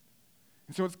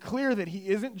 And so it's clear that he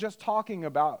isn't just talking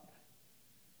about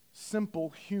simple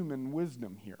human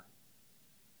wisdom here.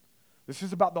 This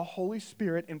is about the Holy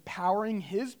Spirit empowering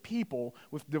his people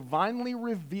with divinely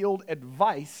revealed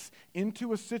advice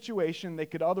into a situation they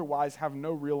could otherwise have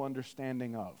no real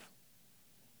understanding of.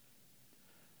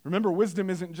 Remember, wisdom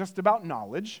isn't just about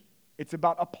knowledge. It's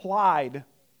about applied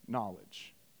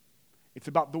knowledge. It's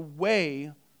about the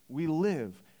way we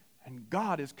live. And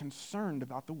God is concerned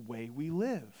about the way we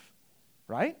live,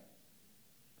 right?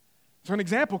 So an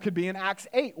example could be in Acts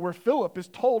 8, where Philip is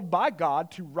told by God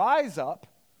to rise up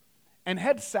and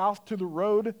head south to the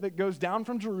road that goes down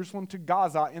from Jerusalem to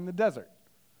Gaza in the desert.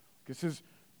 This is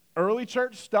early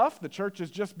church stuff. The church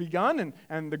has just begun,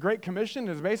 and the Great Commission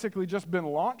has basically just been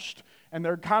launched, and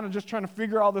they're kind of just trying to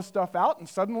figure all this stuff out, and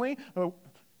suddenly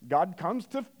God comes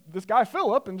to this guy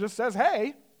Philip and just says,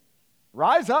 hey,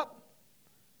 rise up.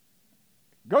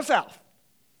 Go south,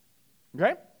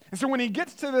 okay? And so when he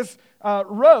gets to this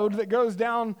road that goes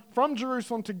down from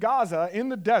Jerusalem to Gaza in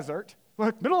the desert,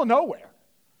 like middle of nowhere,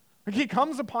 like he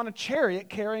comes upon a chariot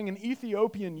carrying an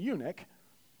Ethiopian eunuch,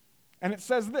 and it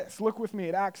says this. Look with me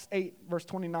at Acts 8, verse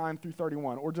 29 through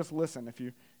 31, or just listen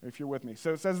if you're with me.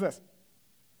 So it says this,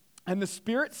 and the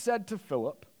Spirit said to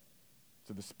Philip,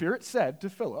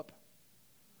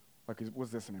 like,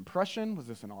 was this an impression? Was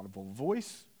this an audible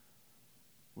voice?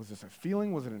 Was this a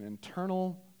feeling? Was it an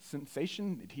internal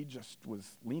sensation that he just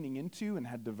was leaning into and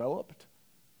had developed?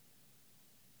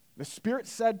 The Spirit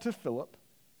said to Philip,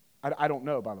 I don't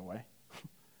know, by the way.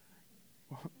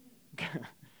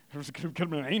 It could have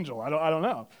been an angel. I don't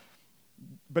know.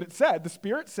 But it said, the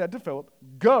Spirit said to Philip,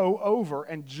 go over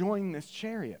and join this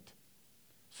chariot.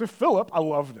 So Philip, I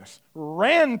love this,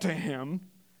 ran to him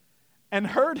and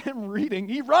heard him reading.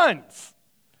 He runs.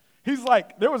 He's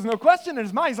like, there was no question in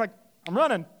his mind. He's like, I'm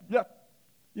running. Yeah.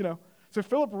 So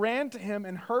Philip ran to him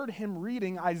and heard him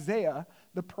reading Isaiah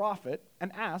the prophet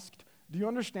and asked, do you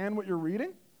understand what you're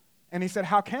reading? And he said,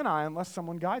 how can I unless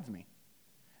someone guides me?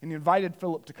 And he invited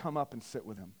Philip to come up and sit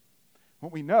with him.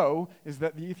 What we know is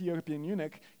that the Ethiopian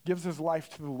eunuch gives his life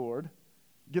to the Lord,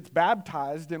 gets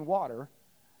baptized in water,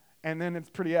 and then it's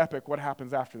pretty epic what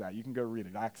happens after that. You can go read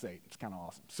it, Acts 8. It's kind of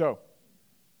awesome. So,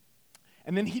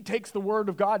 and then he takes the word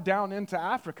of God down into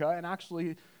Africa and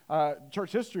actually,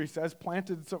 church history says,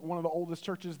 planted one of the oldest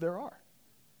churches there are.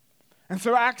 And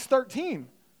so Acts 13,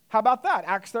 how about that?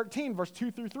 Acts 13, verse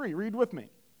 2 through 3. Read with me. It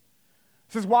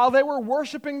says, while they were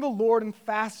worshiping the Lord and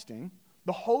fasting,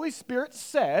 the Holy Spirit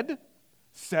said,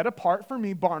 set apart for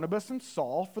me Barnabas and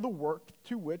Saul for the work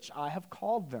to which I have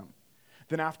called them.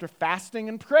 Then after fasting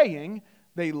and praying,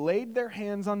 they laid their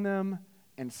hands on them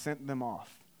and sent them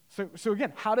off. So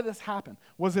again, how did this happen?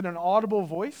 Was it an audible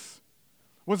voice?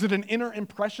 Was it an inner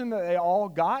impression that they all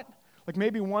got? Like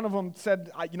maybe one of them said,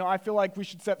 I feel like we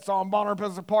should set Saul and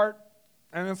Barnabas apart.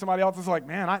 And then somebody else is like,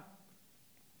 man, I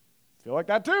feel like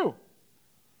that too.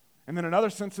 And then another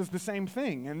sense is the same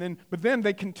thing. But then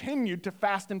they continued to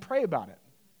fast and pray about it.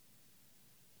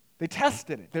 They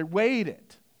tested it. They weighed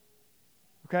it.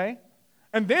 Okay?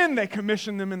 And then they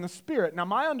commissioned them in the Spirit. Now,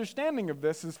 my understanding of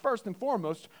this is first and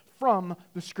foremost from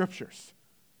the Scriptures.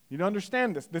 You need to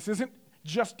understand this. This isn't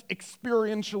just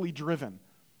experientially driven.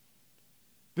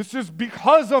 This is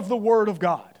because of the Word of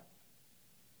God.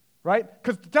 Right?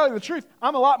 Because to tell you the truth,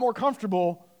 I'm a lot more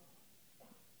comfortable.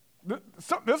 This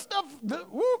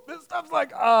stuff's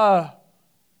like,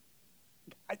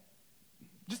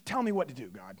 just tell me what to do,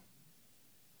 God.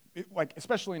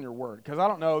 Especially in your Word. Because I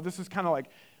don't know, this is kind of like,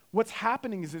 what's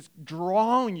happening is it's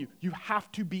drawing you. You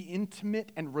have to be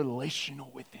intimate and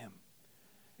relational with Him.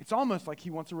 It's almost like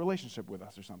He wants a relationship with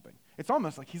us or something. It's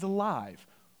almost like He's alive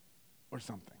or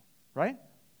something, right?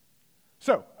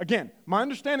 So, again, my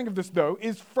understanding of this, though,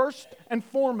 is first and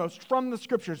foremost from the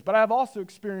Scriptures, but I have also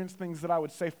experienced things that I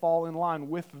would say fall in line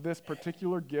with this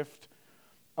particular gift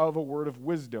of a word of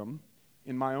wisdom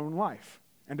in my own life.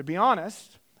 And to be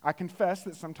honest, I confess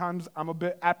that sometimes I'm a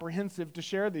bit apprehensive to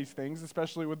share these things,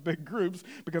 especially with big groups,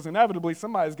 because inevitably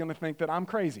somebody's going to think that I'm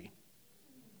crazy.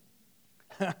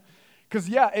 Because,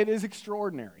 yeah, it is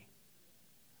extraordinary.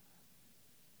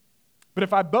 But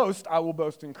if I boast, I will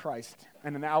boast in Christ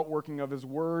and in the outworking of His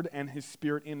Word and His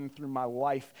Spirit in and through my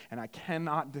life. And I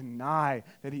cannot deny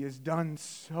that He has done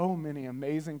so many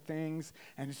amazing things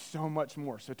and so much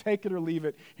more. So take it or leave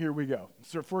it. Here we go.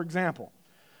 So, for example,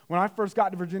 when I first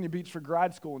got to Virginia Beach for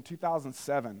grad school in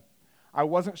 2007, I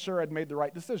wasn't sure I'd made the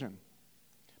right decision.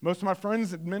 Most of my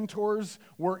friends and mentors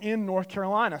were in North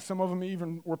Carolina. Some of them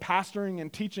even were pastoring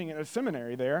and teaching at a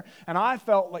seminary there. And I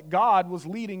felt like God was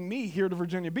leading me here to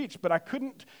Virginia Beach, but I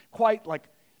couldn't quite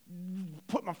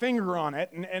put my finger on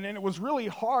it. And it was really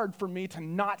hard for me to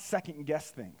not second guess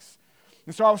things.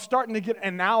 And so I was starting to get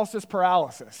analysis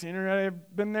paralysis. You know,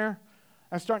 I've been there?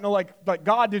 I'm starting to like,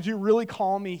 God, did you really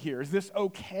call me here? Is this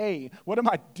okay? What am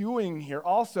I doing here?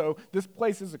 Also, this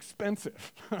place is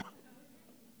expensive.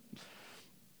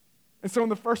 And so in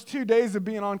the first 2 days of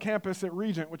being on campus at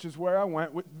Regent, which is where I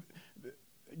went,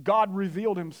 God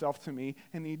revealed Himself to me,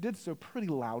 and He did so pretty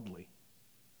loudly.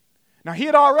 Now, He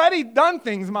had already done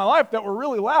things in my life that were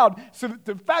really loud, so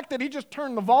the fact that He just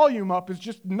turned the volume up is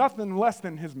just nothing less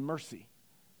than His mercy.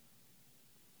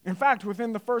 In fact,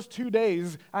 within the first 2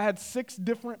 days, I had 6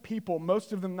 different people,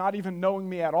 most of them not even knowing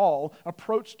me at all,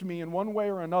 approached me in one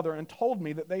way or another and told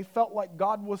me that they felt like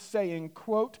God was saying,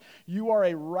 quote, "You are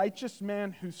a righteous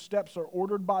man whose steps are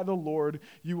ordered by the Lord.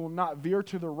 You will not veer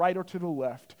to the right or to the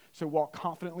left, so walk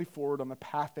confidently forward on the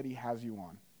path that He has you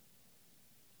on."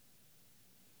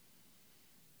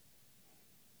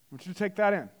 I want you to take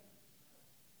that in.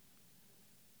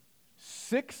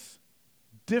 6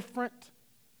 different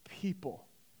people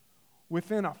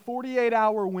within a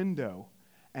 48-hour window,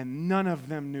 and none of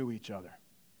them knew each other.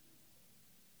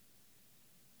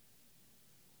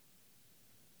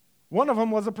 One of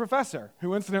them was a professor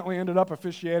who incidentally ended up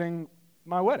officiating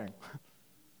my wedding.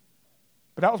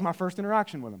 But that was my first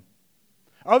interaction with him.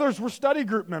 Others were study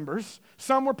group members.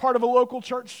 Some were part of a local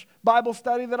church Bible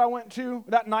study that I went to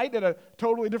that night at a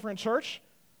totally different church.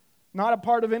 Not a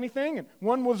part of anything. And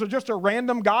one was just a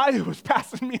random guy who was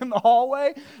passing me in the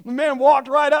hallway. The man walked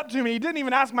right up to me. He didn't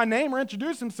even ask my name or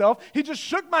introduce himself. He just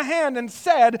shook my hand and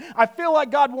said, "I feel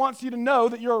like God wants you to know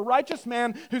that you're a righteous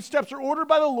man whose steps are ordered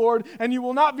by the Lord, and you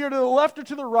will not veer to the left or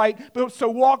to the right, but so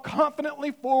walk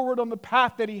confidently forward on the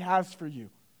path that He has for you."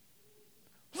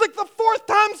 It was like the 4th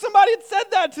time somebody had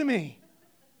said that to me.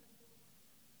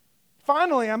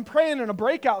 Finally, I'm praying in a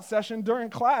breakout session during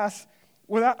class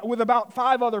with about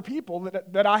 5 other people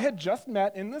that I had just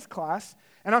met in this class,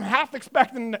 and I'm half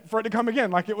expecting for it to come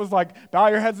again. Like it was like, bow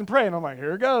your heads and pray. And I'm like,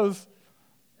 here it goes.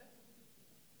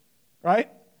 Right?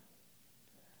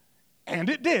 And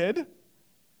it did.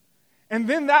 And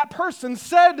then that person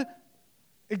said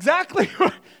exactly,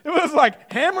 it was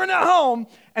like hammering it home.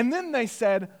 And then they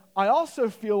said, "I also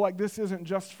feel like this isn't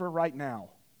just for right now,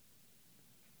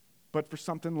 but for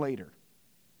something later,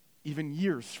 even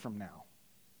years from now."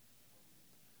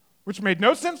 Which made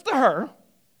no sense to her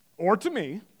or to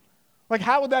me. Like,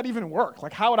 how would that even work?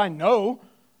 Like, how would I know?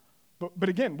 But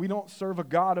again, we don't serve a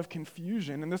God of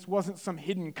confusion, and this wasn't some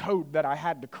hidden code that I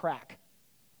had to crack,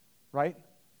 right?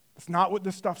 That's not what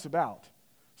this stuff's about.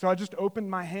 So I just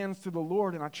opened my hands to the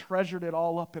Lord, and I treasured it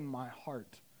all up in my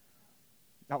heart.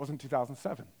 That was in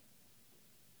 2007.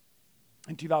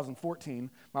 In 2014,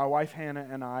 my wife Hannah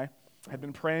and I had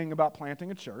been praying about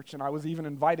planting a church, and I was even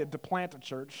invited to plant a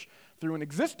church through an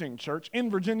existing church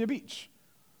in Virginia Beach.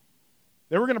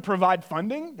 They were going to provide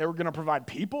funding, they were going to provide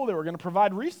people, they were going to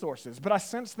provide resources, but I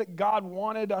sensed that God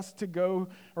wanted us to go,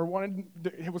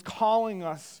 He was calling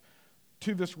us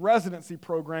to this residency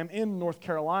program in North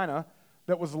Carolina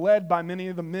that was led by many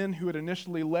of the men who had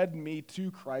initially led me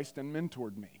to Christ and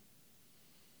mentored me.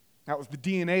 That was the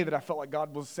DNA that I felt like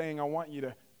God was saying, I want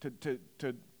you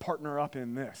to partner up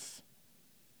in this.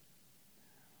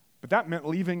 But that meant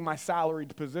leaving my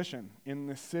salaried position in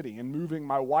this city and moving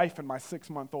my wife and my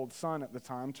 6-month-old son at the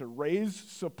time to raise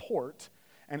support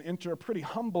and enter a pretty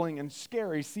humbling and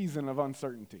scary season of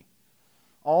uncertainty.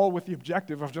 All with the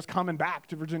objective of just coming back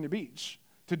to Virginia Beach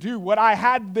to do what I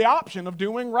had the option of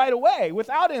doing right away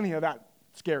without any of that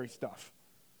scary stuff.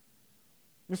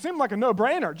 It seemed like a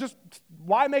no-brainer. Just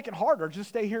why make it harder? Just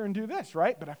stay here and do this,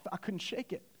 right? But I couldn't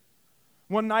shake it.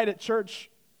 One night at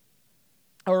church,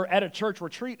 or at a church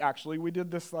retreat, actually, we did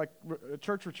this like a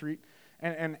church retreat,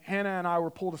 and Hannah and I were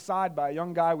pulled aside by a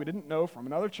young guy we didn't know from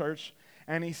another church,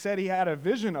 and he said he had a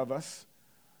vision of us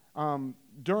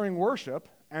during worship,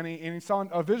 and he saw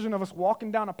a vision of us walking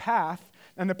down a path,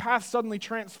 and the path suddenly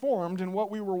transformed, and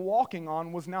what we were walking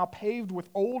on was now paved with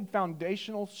old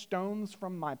foundational stones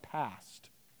from my past.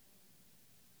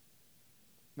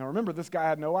 Now remember, this guy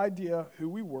had no idea who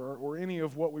we were or any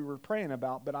of what we were praying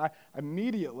about, but I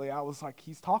was like,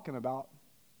 he's talking about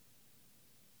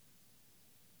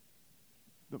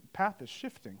the path is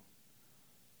shifting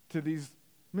to these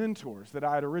mentors that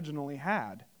I had originally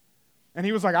had. And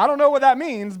he was like, I don't know what that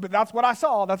means, but that's what I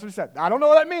saw. That's what he said. I don't know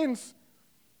what that means.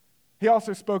 He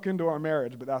also spoke into our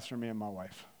marriage, but that's for me and my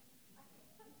wife.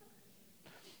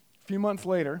 A few months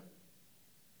later,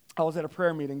 I was at a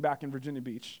prayer meeting back in Virginia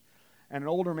Beach, and an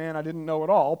older man I didn't know at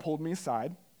all pulled me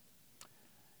aside,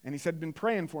 and he said, been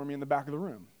praying for me in the back of the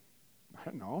room. I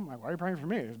didn't know. I'm like, why are you praying for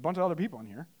me? There's a bunch of other people in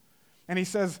here. And he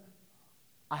says,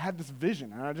 I had this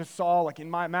vision, and I just saw, like in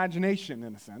my imagination,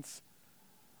 in a sense,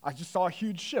 I just saw a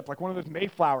huge ship, like one of those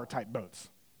Mayflower-type boats.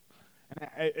 And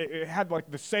it had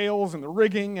like the sails and the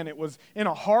rigging, and it was in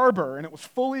a harbor, and it was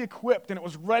fully equipped, and it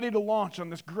was ready to launch on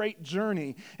this great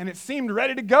journey, and it seemed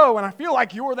ready to go, and I feel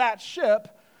like you're that ship,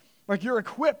 like you're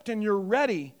equipped and you're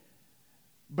ready,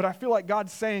 but I feel like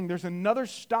God's saying there's another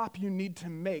stop you need to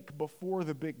make before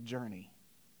the big journey.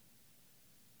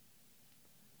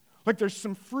 Like there's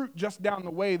some fruit just down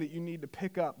the way that you need to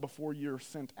pick up before you're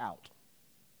sent out.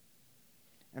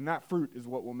 And that fruit is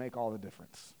what will make all the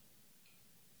difference.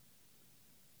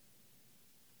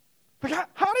 Like,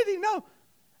 how did he know?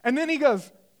 And then he goes,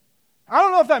 I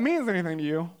don't know if that means anything to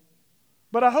you,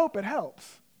 but I hope it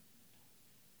helps.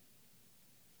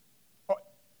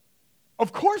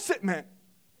 Of course it meant.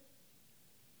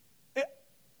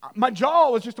 My jaw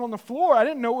was just on the floor. I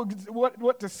didn't know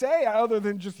what to say other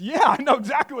than just, yeah, I know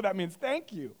exactly what that means.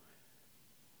 Thank you.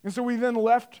 And so we then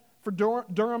left for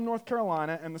Durham, North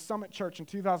Carolina, and the Summit Church in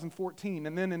 2014.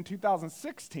 And then in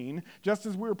 2016, just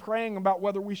as we were praying about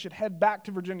whether we should head back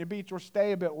to Virginia Beach or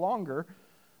stay a bit longer,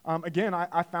 again,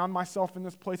 I found myself in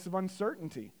this place of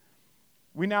uncertainty.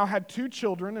 We now had 2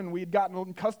 children, and we'd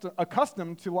gotten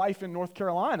accustomed to life in North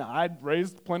Carolina. I'd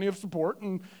raised plenty of support,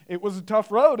 and it was a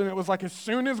tough road. And it was like as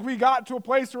soon as we got to a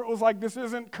place where it was like, this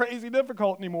isn't crazy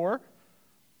difficult anymore,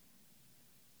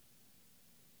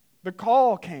 the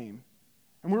call came.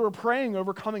 And we were praying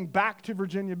over coming back to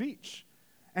Virginia Beach.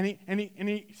 And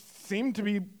he seemed to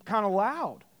be kind of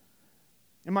loud.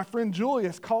 And my friend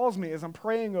Julius calls me as I'm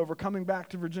praying over coming back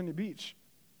to Virginia Beach.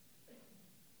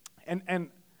 And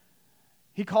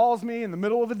he calls me in the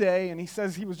middle of the day, and he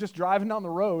says he was just driving down the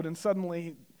road, and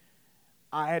suddenly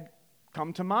I had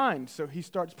come to mind. So he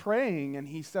starts praying, and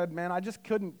he said, man, I just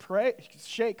couldn't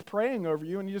shake praying over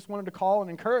you, and he just wanted to call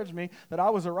and encourage me that I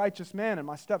was a righteous man, and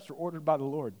my steps were ordered by the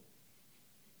Lord.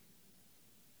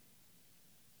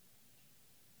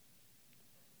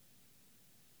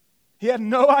 He had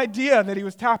no idea that he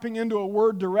was tapping into a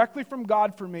word directly from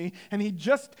God for me, and he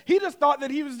just thought that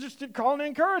he was just calling to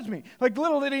encourage me. Like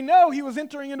little did he know, he was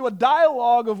entering into a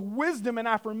dialogue of wisdom and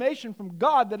affirmation from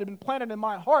God that had been planted in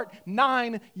my heart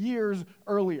 9 years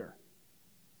earlier.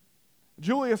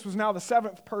 Julius was now the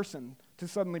 7th person to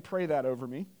suddenly pray that over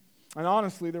me, and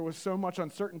honestly, there was so much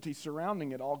uncertainty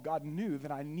surrounding it all, God knew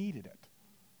that I needed it.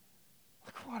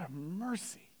 Like, what a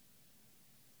mercy.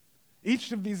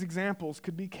 Each of these examples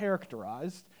could be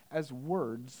characterized as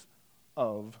words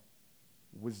of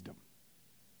wisdom.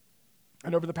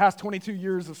 And over the past 22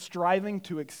 years of striving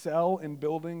to excel in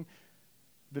building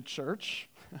the church,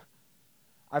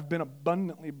 I've been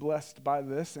abundantly blessed by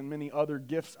this and many other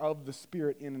gifts of the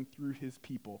Spirit in and through his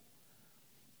people.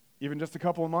 Even just a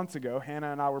couple of months ago,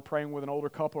 Hannah and I were praying with an older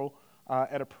couple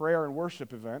at a prayer and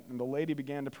worship event, and the lady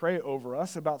began to pray over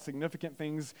us about significant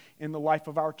things in the life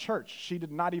of our church. She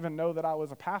did not even know that I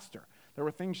was a pastor. There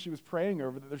were things she was praying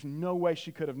over that there's no way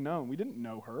she could have known. We didn't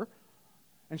know her.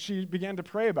 And she began to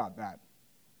pray about that.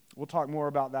 We'll talk more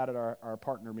about that at our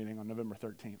partner meeting on November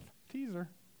 13th. Teaser.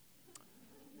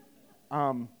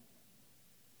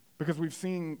 Because we've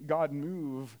seen God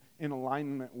move in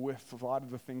alignment with a lot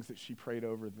of the things that she prayed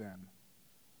over then.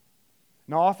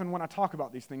 Now, often when I talk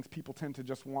about these things, people tend to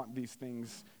just want these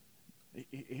things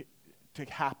to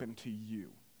happen to you.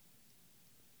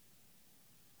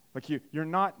 Like you're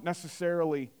not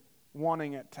necessarily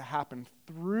wanting it to happen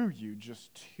through you,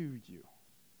 just to you.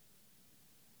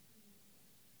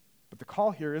 But the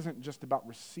call here isn't just about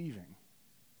receiving,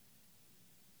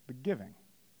 but giving.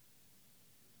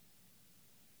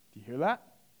 Do you hear that?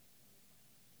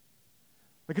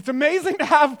 Like, it's amazing to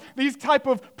have these type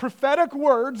of prophetic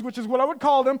words, which is what I would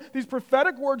call them, these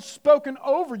prophetic words spoken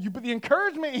over you. But the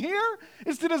encouragement here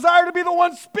is to desire to be the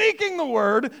one speaking the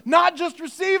word, not just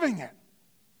receiving it.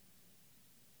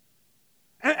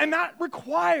 And that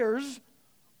requires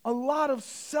a lot of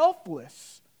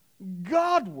selfless,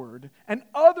 Godward, and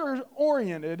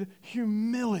other-oriented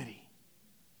humility.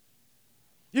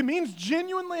 It means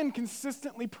genuinely and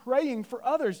consistently praying for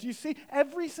others. You see,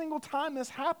 every single time this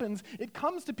happens, it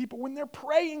comes to people when they're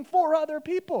praying for other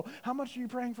people. How much are you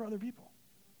praying for other people?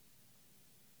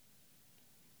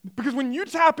 Because when you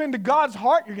tap into God's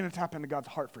heart, you're going to tap into God's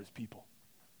heart for his people.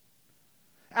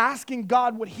 Asking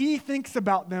God what he thinks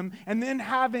about them and then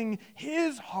having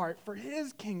his heart for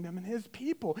his kingdom and his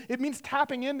people. It means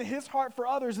tapping into his heart for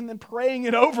others and then praying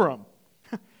it over them.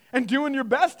 And doing your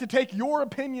best to take your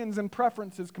opinions and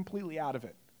preferences completely out of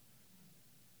it.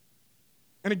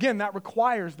 And again, that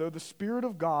requires, though, the Spirit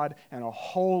of God and a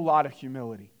whole lot of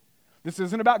humility. This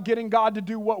isn't about getting God to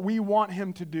do what we want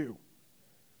him to do.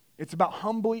 It's about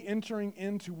humbly entering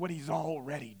into what he's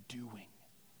already doing.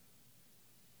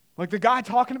 Like the guy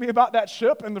talking to me about that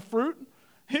ship and the fruit,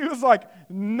 he was like,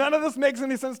 none of this makes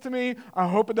any sense to me. I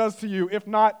hope it does to you. If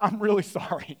not, I'm really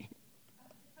sorry.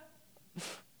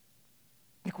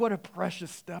 Like, what a precious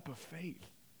step of faith.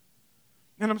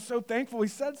 And I'm so thankful he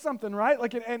said something, right?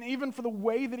 Like, and even for the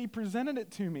way that he presented it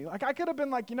to me. Like, I could have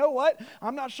been like, you know what?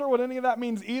 I'm not sure what any of that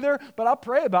means either, but I'll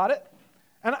pray about it.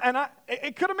 And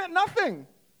it could have meant nothing.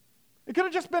 It could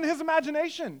have just been his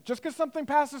imagination. Just because something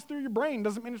passes through your brain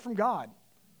doesn't mean it's from God.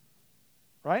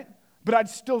 Right? But I'd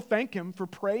still thank him for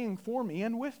praying for me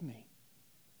and with me.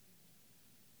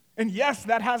 And yes,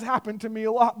 that has happened to me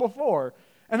a lot before.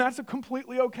 And that's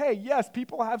completely okay. Yes,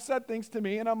 people have said things to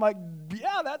me, and I'm like,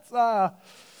 yeah, that's,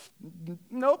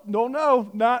 nope,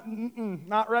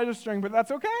 not registering, but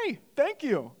that's okay. Thank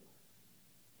you.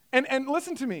 And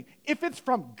listen to me. If it's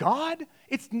from God,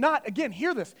 it's not, again,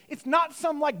 hear this, it's not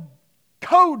some, like,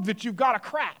 code that you've got to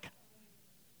crack.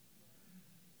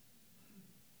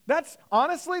 That's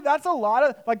a lot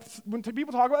of, like, when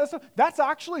people talk about this stuff, that's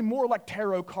actually more like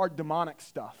tarot card demonic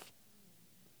stuff.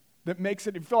 That makes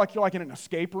it, you feel like you're like in an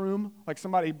escape room, like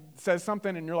somebody says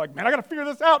something and you're like, man, I got to figure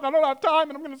this out and I don't have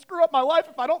time and I'm going to screw up my life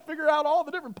if I don't figure out all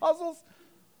the different puzzles.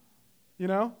 You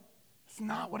know? It's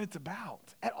not what it's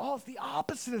about at all. It's the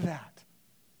opposite of that.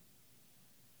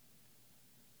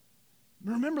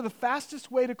 Remember, the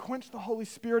fastest way to quench the Holy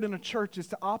Spirit in a church is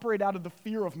to operate out of the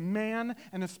fear of man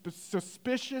and a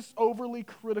suspicious, overly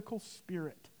critical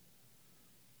spirit.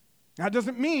 Now, it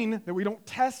doesn't mean that we don't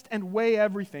test and weigh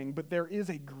everything, but there is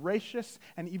a gracious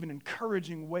and even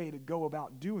encouraging way to go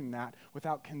about doing that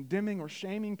without condemning or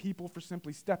shaming people for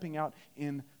simply stepping out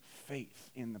in faith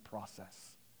in the process.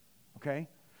 Okay?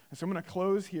 And so I'm going to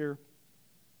close here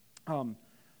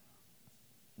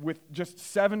with just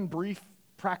 7 brief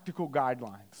practical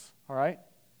guidelines. All right?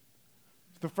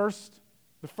 The first,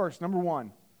 number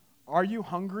 1, are you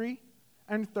hungry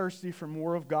and thirsty for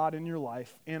more of God in your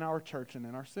life, in our church, and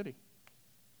in our city?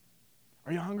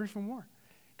 Are you hungry for more?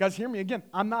 Guys, hear me again.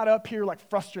 I'm not up here like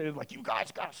frustrated, like you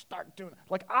guys got to start doing it.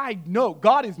 Like I know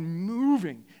God is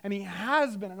moving, and he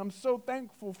has been, and I'm so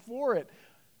thankful for it.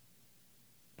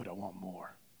 But I want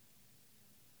more.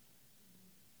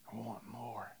 I want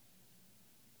more.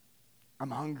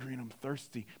 I'm hungry and I'm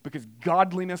thirsty because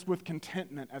godliness with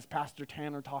contentment, as Pastor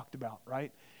Tanner talked about,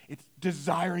 right? It's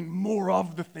desiring more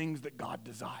of the things that God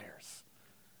desires.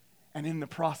 And in the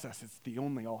process, it's the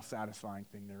only all-satisfying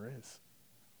thing there is.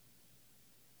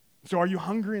 So are you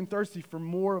hungry and thirsty for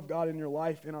more of God in your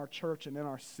life, in our church, and in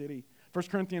our city? 1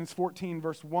 Corinthians 14,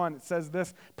 verse 1, it says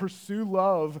this, pursue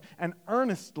love and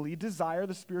earnestly desire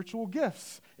the spiritual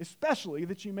gifts, especially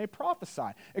that you may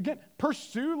prophesy. Again,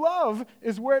 pursue love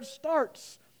is where it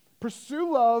starts.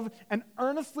 Pursue love and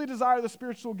earnestly desire the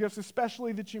spiritual gifts,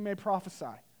 especially that you may prophesy.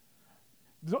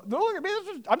 Don't look at me,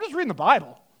 I'm just reading the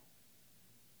Bible.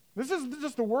 This is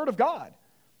just the Word of God.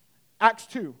 Acts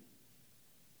 2,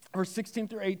 verse 16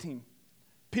 through 18.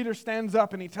 Peter stands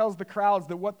up and he tells the crowds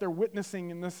that what they're witnessing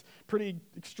in this pretty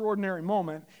extraordinary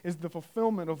moment is the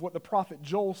fulfillment of what the prophet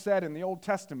Joel said in the Old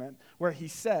Testament, where he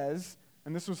says,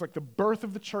 and this was like the birth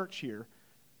of the church here,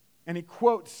 and he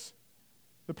quotes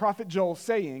the prophet Joel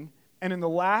saying, and in the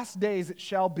last days it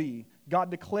shall be, God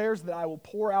declares that I will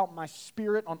pour out my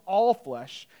spirit on all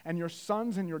flesh, and your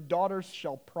sons and your daughters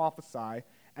shall prophesy,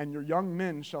 and your young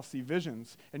men shall see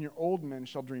visions, and your old men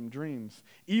shall dream dreams.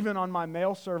 Even on my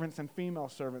male servants and female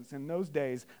servants, in those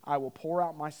days I will pour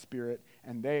out my spirit,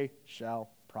 and they shall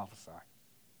prophesy.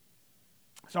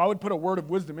 So I would put a word of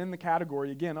wisdom in the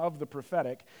category, again, of the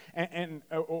prophetic,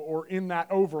 or in that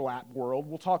overlap world.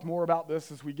 We'll talk more about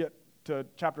this as we get to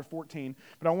chapter 14,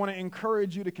 but I want to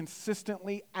encourage you to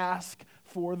consistently ask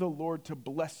for the Lord to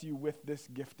bless you with this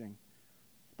gifting.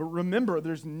 But remember,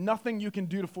 there's nothing you can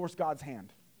do to force God's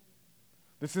hand.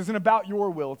 This isn't about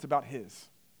your will, it's about His.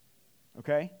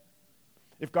 Okay?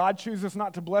 If God chooses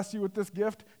not to bless you with this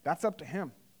gift, that's up to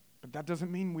Him. But that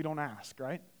doesn't mean we don't ask,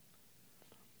 right?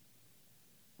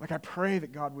 Like I pray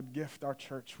that God would gift our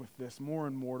church with this more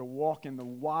and more to walk in the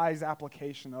wise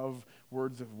application of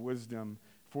words of wisdom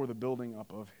for the building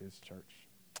up of His church.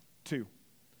 2,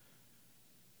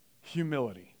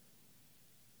 humility.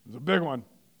 This is a big one.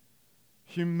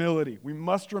 Humility. We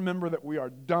must remember that we are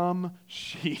dumb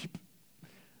sheep,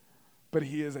 but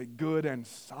He is a good and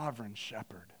sovereign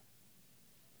shepherd.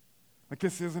 Like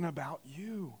this isn't about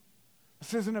you.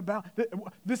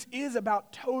 This is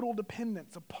about total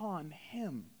dependence upon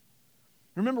Him.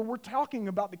 Remember, we're talking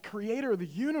about the creator of the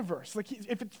universe. Like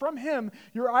if it's from Him,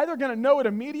 you're either going to know it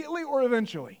immediately or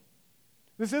eventually.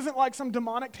 This isn't like some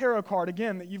demonic tarot card,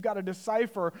 again, that you've got to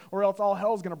decipher or else all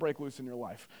hell's going to break loose in your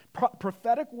life.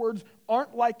 Prophetic words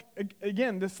aren't like,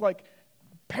 again, this like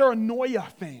paranoia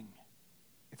thing.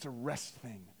 It's a rest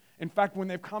thing. In fact, when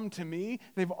they've come to me,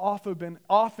 they've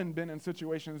often been in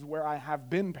situations where I have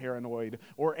been paranoid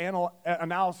or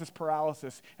analysis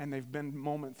paralysis, and they've been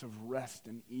moments of rest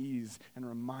and ease and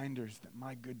reminders that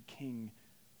my good King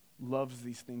loves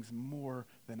these things more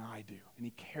than I do, and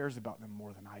He cares about them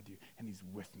more than I do, and He's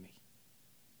with me.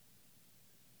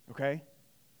 Okay?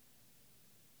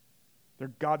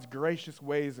 They're God's gracious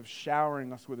ways of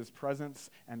showering us with His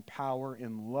presence and power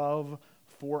in love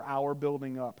for our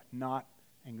building up, not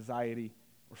anxiety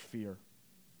or fear.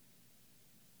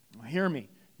 Now, hear me.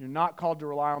 You're not called to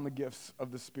rely on the gifts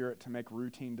of the Spirit to make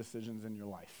routine decisions in your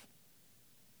life.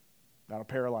 That'll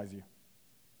paralyze you.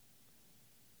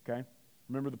 Okay?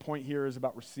 Remember, the point here is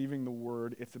about receiving the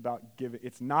word. It's about giving.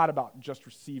 It's not about just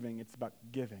receiving. It's about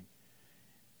giving.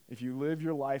 If you live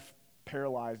your life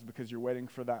paralyzed because you're waiting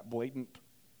for that blatant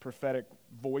prophetic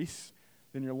voice,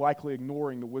 then you're likely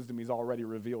ignoring the wisdom He's already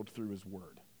revealed through His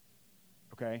word.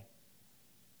 Okay?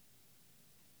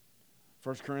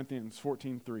 1 Corinthians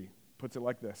 14:3 puts it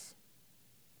like this.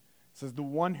 It says, the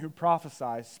one who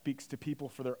prophesies speaks to people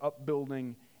for their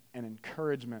upbuilding and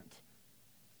encouragement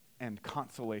and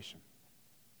consolation.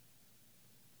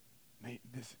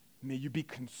 May you be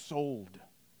consoled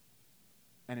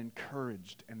and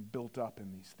encouraged and built up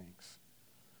in these things.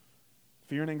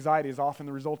 Fear and anxiety is often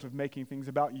the result of making things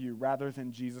about you rather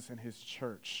than Jesus and His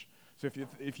church. So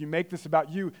if you make this about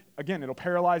you, again, it'll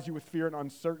paralyze you with fear and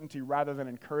uncertainty rather than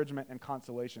encouragement and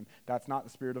consolation. That's not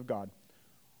the Spirit of God.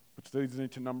 Which leads me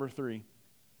to number 3.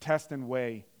 Test and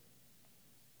weigh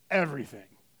everything.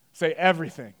 Say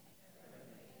everything.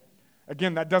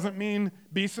 Again, that doesn't mean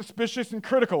be suspicious and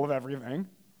critical of everything,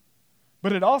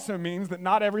 but it also means that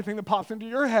not everything that pops into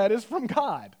your head is from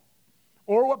God,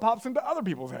 or what pops into other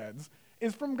people's heads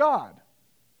is from God.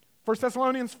 1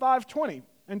 Thessalonians 5:20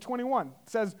 and 21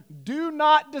 says, do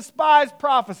not despise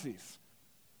prophecies.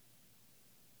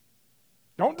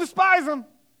 Don't despise them.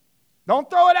 Don't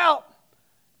throw it out.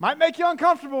 Might make you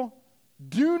uncomfortable.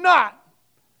 Do not.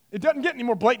 It doesn't get any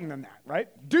more blatant than that, right?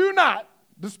 Do not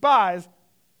despise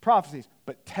prophecies,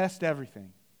 but test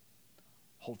everything.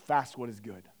 Hold fast what is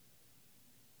good.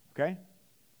 Okay?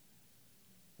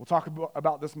 We'll talk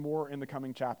about this more in the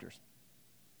coming chapters.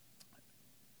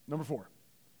 Number 4,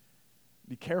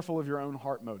 be careful of your own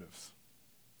heart motives.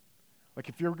 Like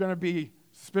if you're going to be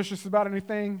suspicious about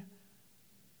anything,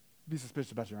 be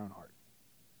suspicious about your own heart.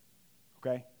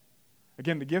 Okay?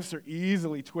 Again, the gifts are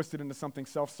easily twisted into something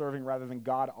self-serving rather than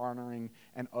God-honoring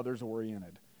and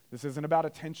others-oriented. This isn't about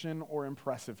attention or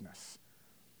impressiveness.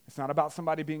 It's not about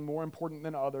somebody being more important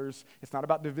than others. It's not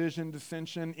about division,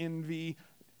 dissension, envy,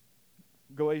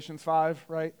 Galatians 5,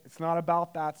 right? It's not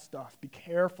about that stuff. Be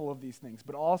careful of these things,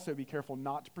 but also be careful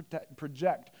not to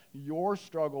project your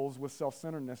struggles with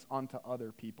self-centeredness onto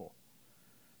other people.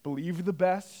 Believe the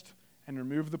best and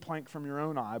remove the plank from your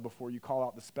own eye before you call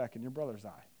out the speck in your brother's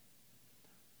eye.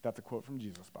 That's a quote from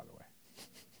Jesus, by the way.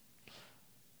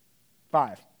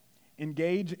 5,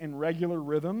 engage in regular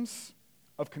rhythms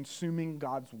of consuming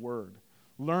God's word.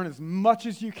 Learn as much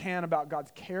as you can about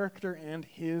God's character and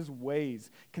his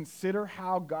ways. Consider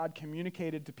how God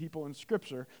communicated to people in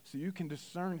Scripture so you can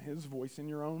discern his voice in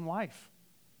your own life.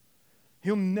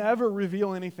 He'll never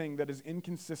reveal anything that is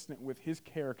inconsistent with his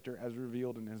character as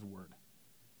revealed in his word.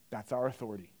 That's our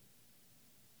authority.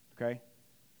 Okay?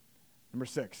 Number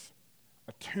 6,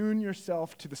 attune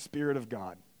yourself to the Spirit of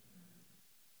God.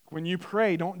 When you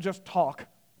pray, don't just talk,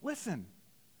 listen.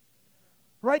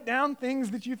 Write down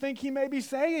things that you think he may be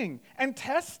saying and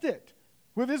test it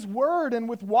with his word and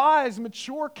with wise,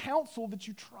 mature counsel that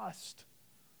you trust.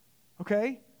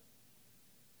 Okay?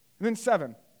 And then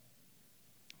 7,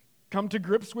 come to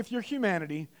grips with your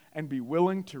humanity and be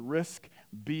willing to risk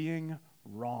being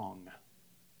wrong.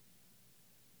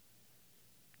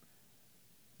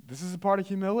 This is a part of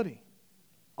humility.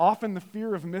 Often the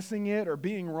fear of missing it or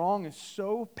being wrong is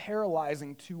so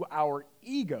paralyzing to our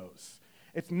egos.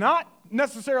 It's not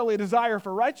necessarily a desire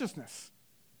for righteousness.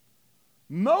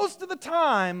 Most of the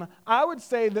time, I would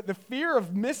say that the fear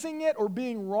of missing it or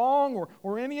being wrong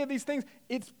or any of these things,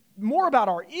 it's more about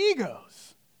our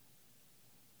egos.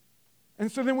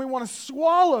 And so then we want to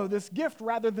swallow this gift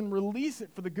rather than release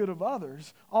it for the good of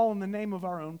others, all in the name of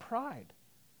our own pride.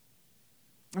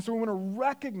 And so we want to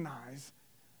recognize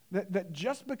that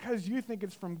just because you think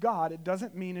it's from God, it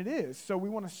doesn't mean it is. So we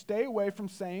want to stay away from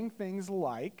saying things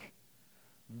like,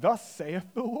 "Thus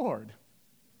saith the Lord."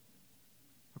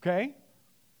 Okay?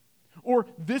 Or,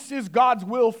 "This is God's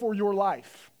will for your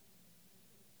life."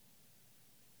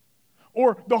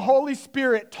 Or, "The Holy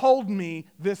Spirit told me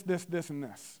this, and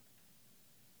this."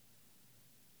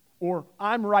 Or,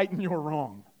 "I'm right and you're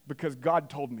wrong because God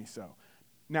told me so."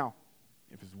 Now,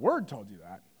 if his word told you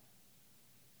that,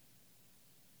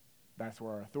 that's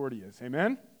where our authority is.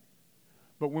 Amen?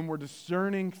 But when we're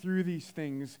discerning through these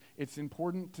things, it's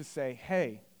important to say,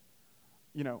 hey,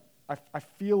 I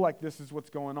feel like this is what's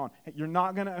going on. Hey, you're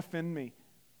not going to offend me.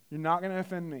 You're not going to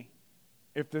offend me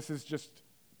if this is just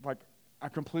like I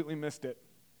completely missed it.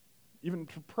 Even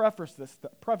to preface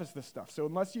this stuff. So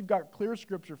unless you've got clear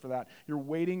scripture for that, you're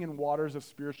wading in waters of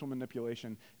spiritual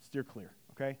manipulation. Steer clear,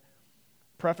 okay?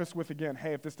 Preface with, again,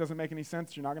 hey, if this doesn't make any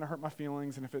sense, you're not going to hurt my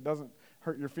feelings. And if it doesn't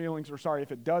hurt your feelings,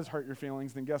 if it does hurt your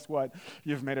feelings, then guess what?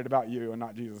 You've made it about you and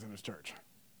not Jesus and his church,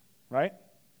 right?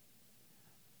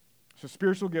 So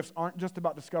spiritual gifts aren't just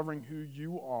about discovering who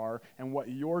you are and what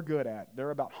you're good at.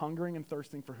 They're about hungering and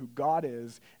thirsting for who God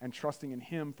is and trusting in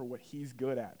him for what he's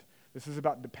good at. This is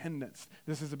about dependence.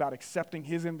 This is about accepting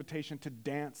his invitation to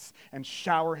dance and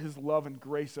shower his love and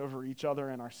grace over each other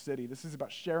in our city. This is about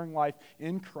sharing life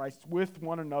in Christ with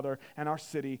one another and our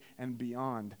city and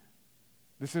beyond.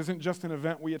 This isn't just an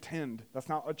event we attend. That's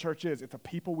not what church is. It's a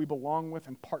people we belong with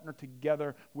and partner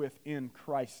together with in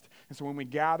Christ. And so when we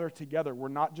gather together, we're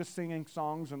not just singing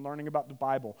songs and learning about the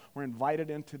Bible. We're invited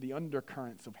into the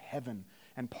undercurrents of heaven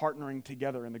and partnering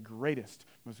together in the greatest,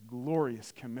 most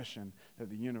glorious commission that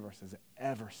the universe has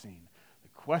ever seen. The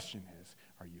question is,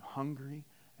 are you hungry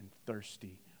and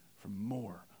thirsty for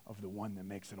more of the one that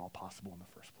makes it all possible in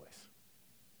the first place?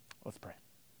 Let's pray.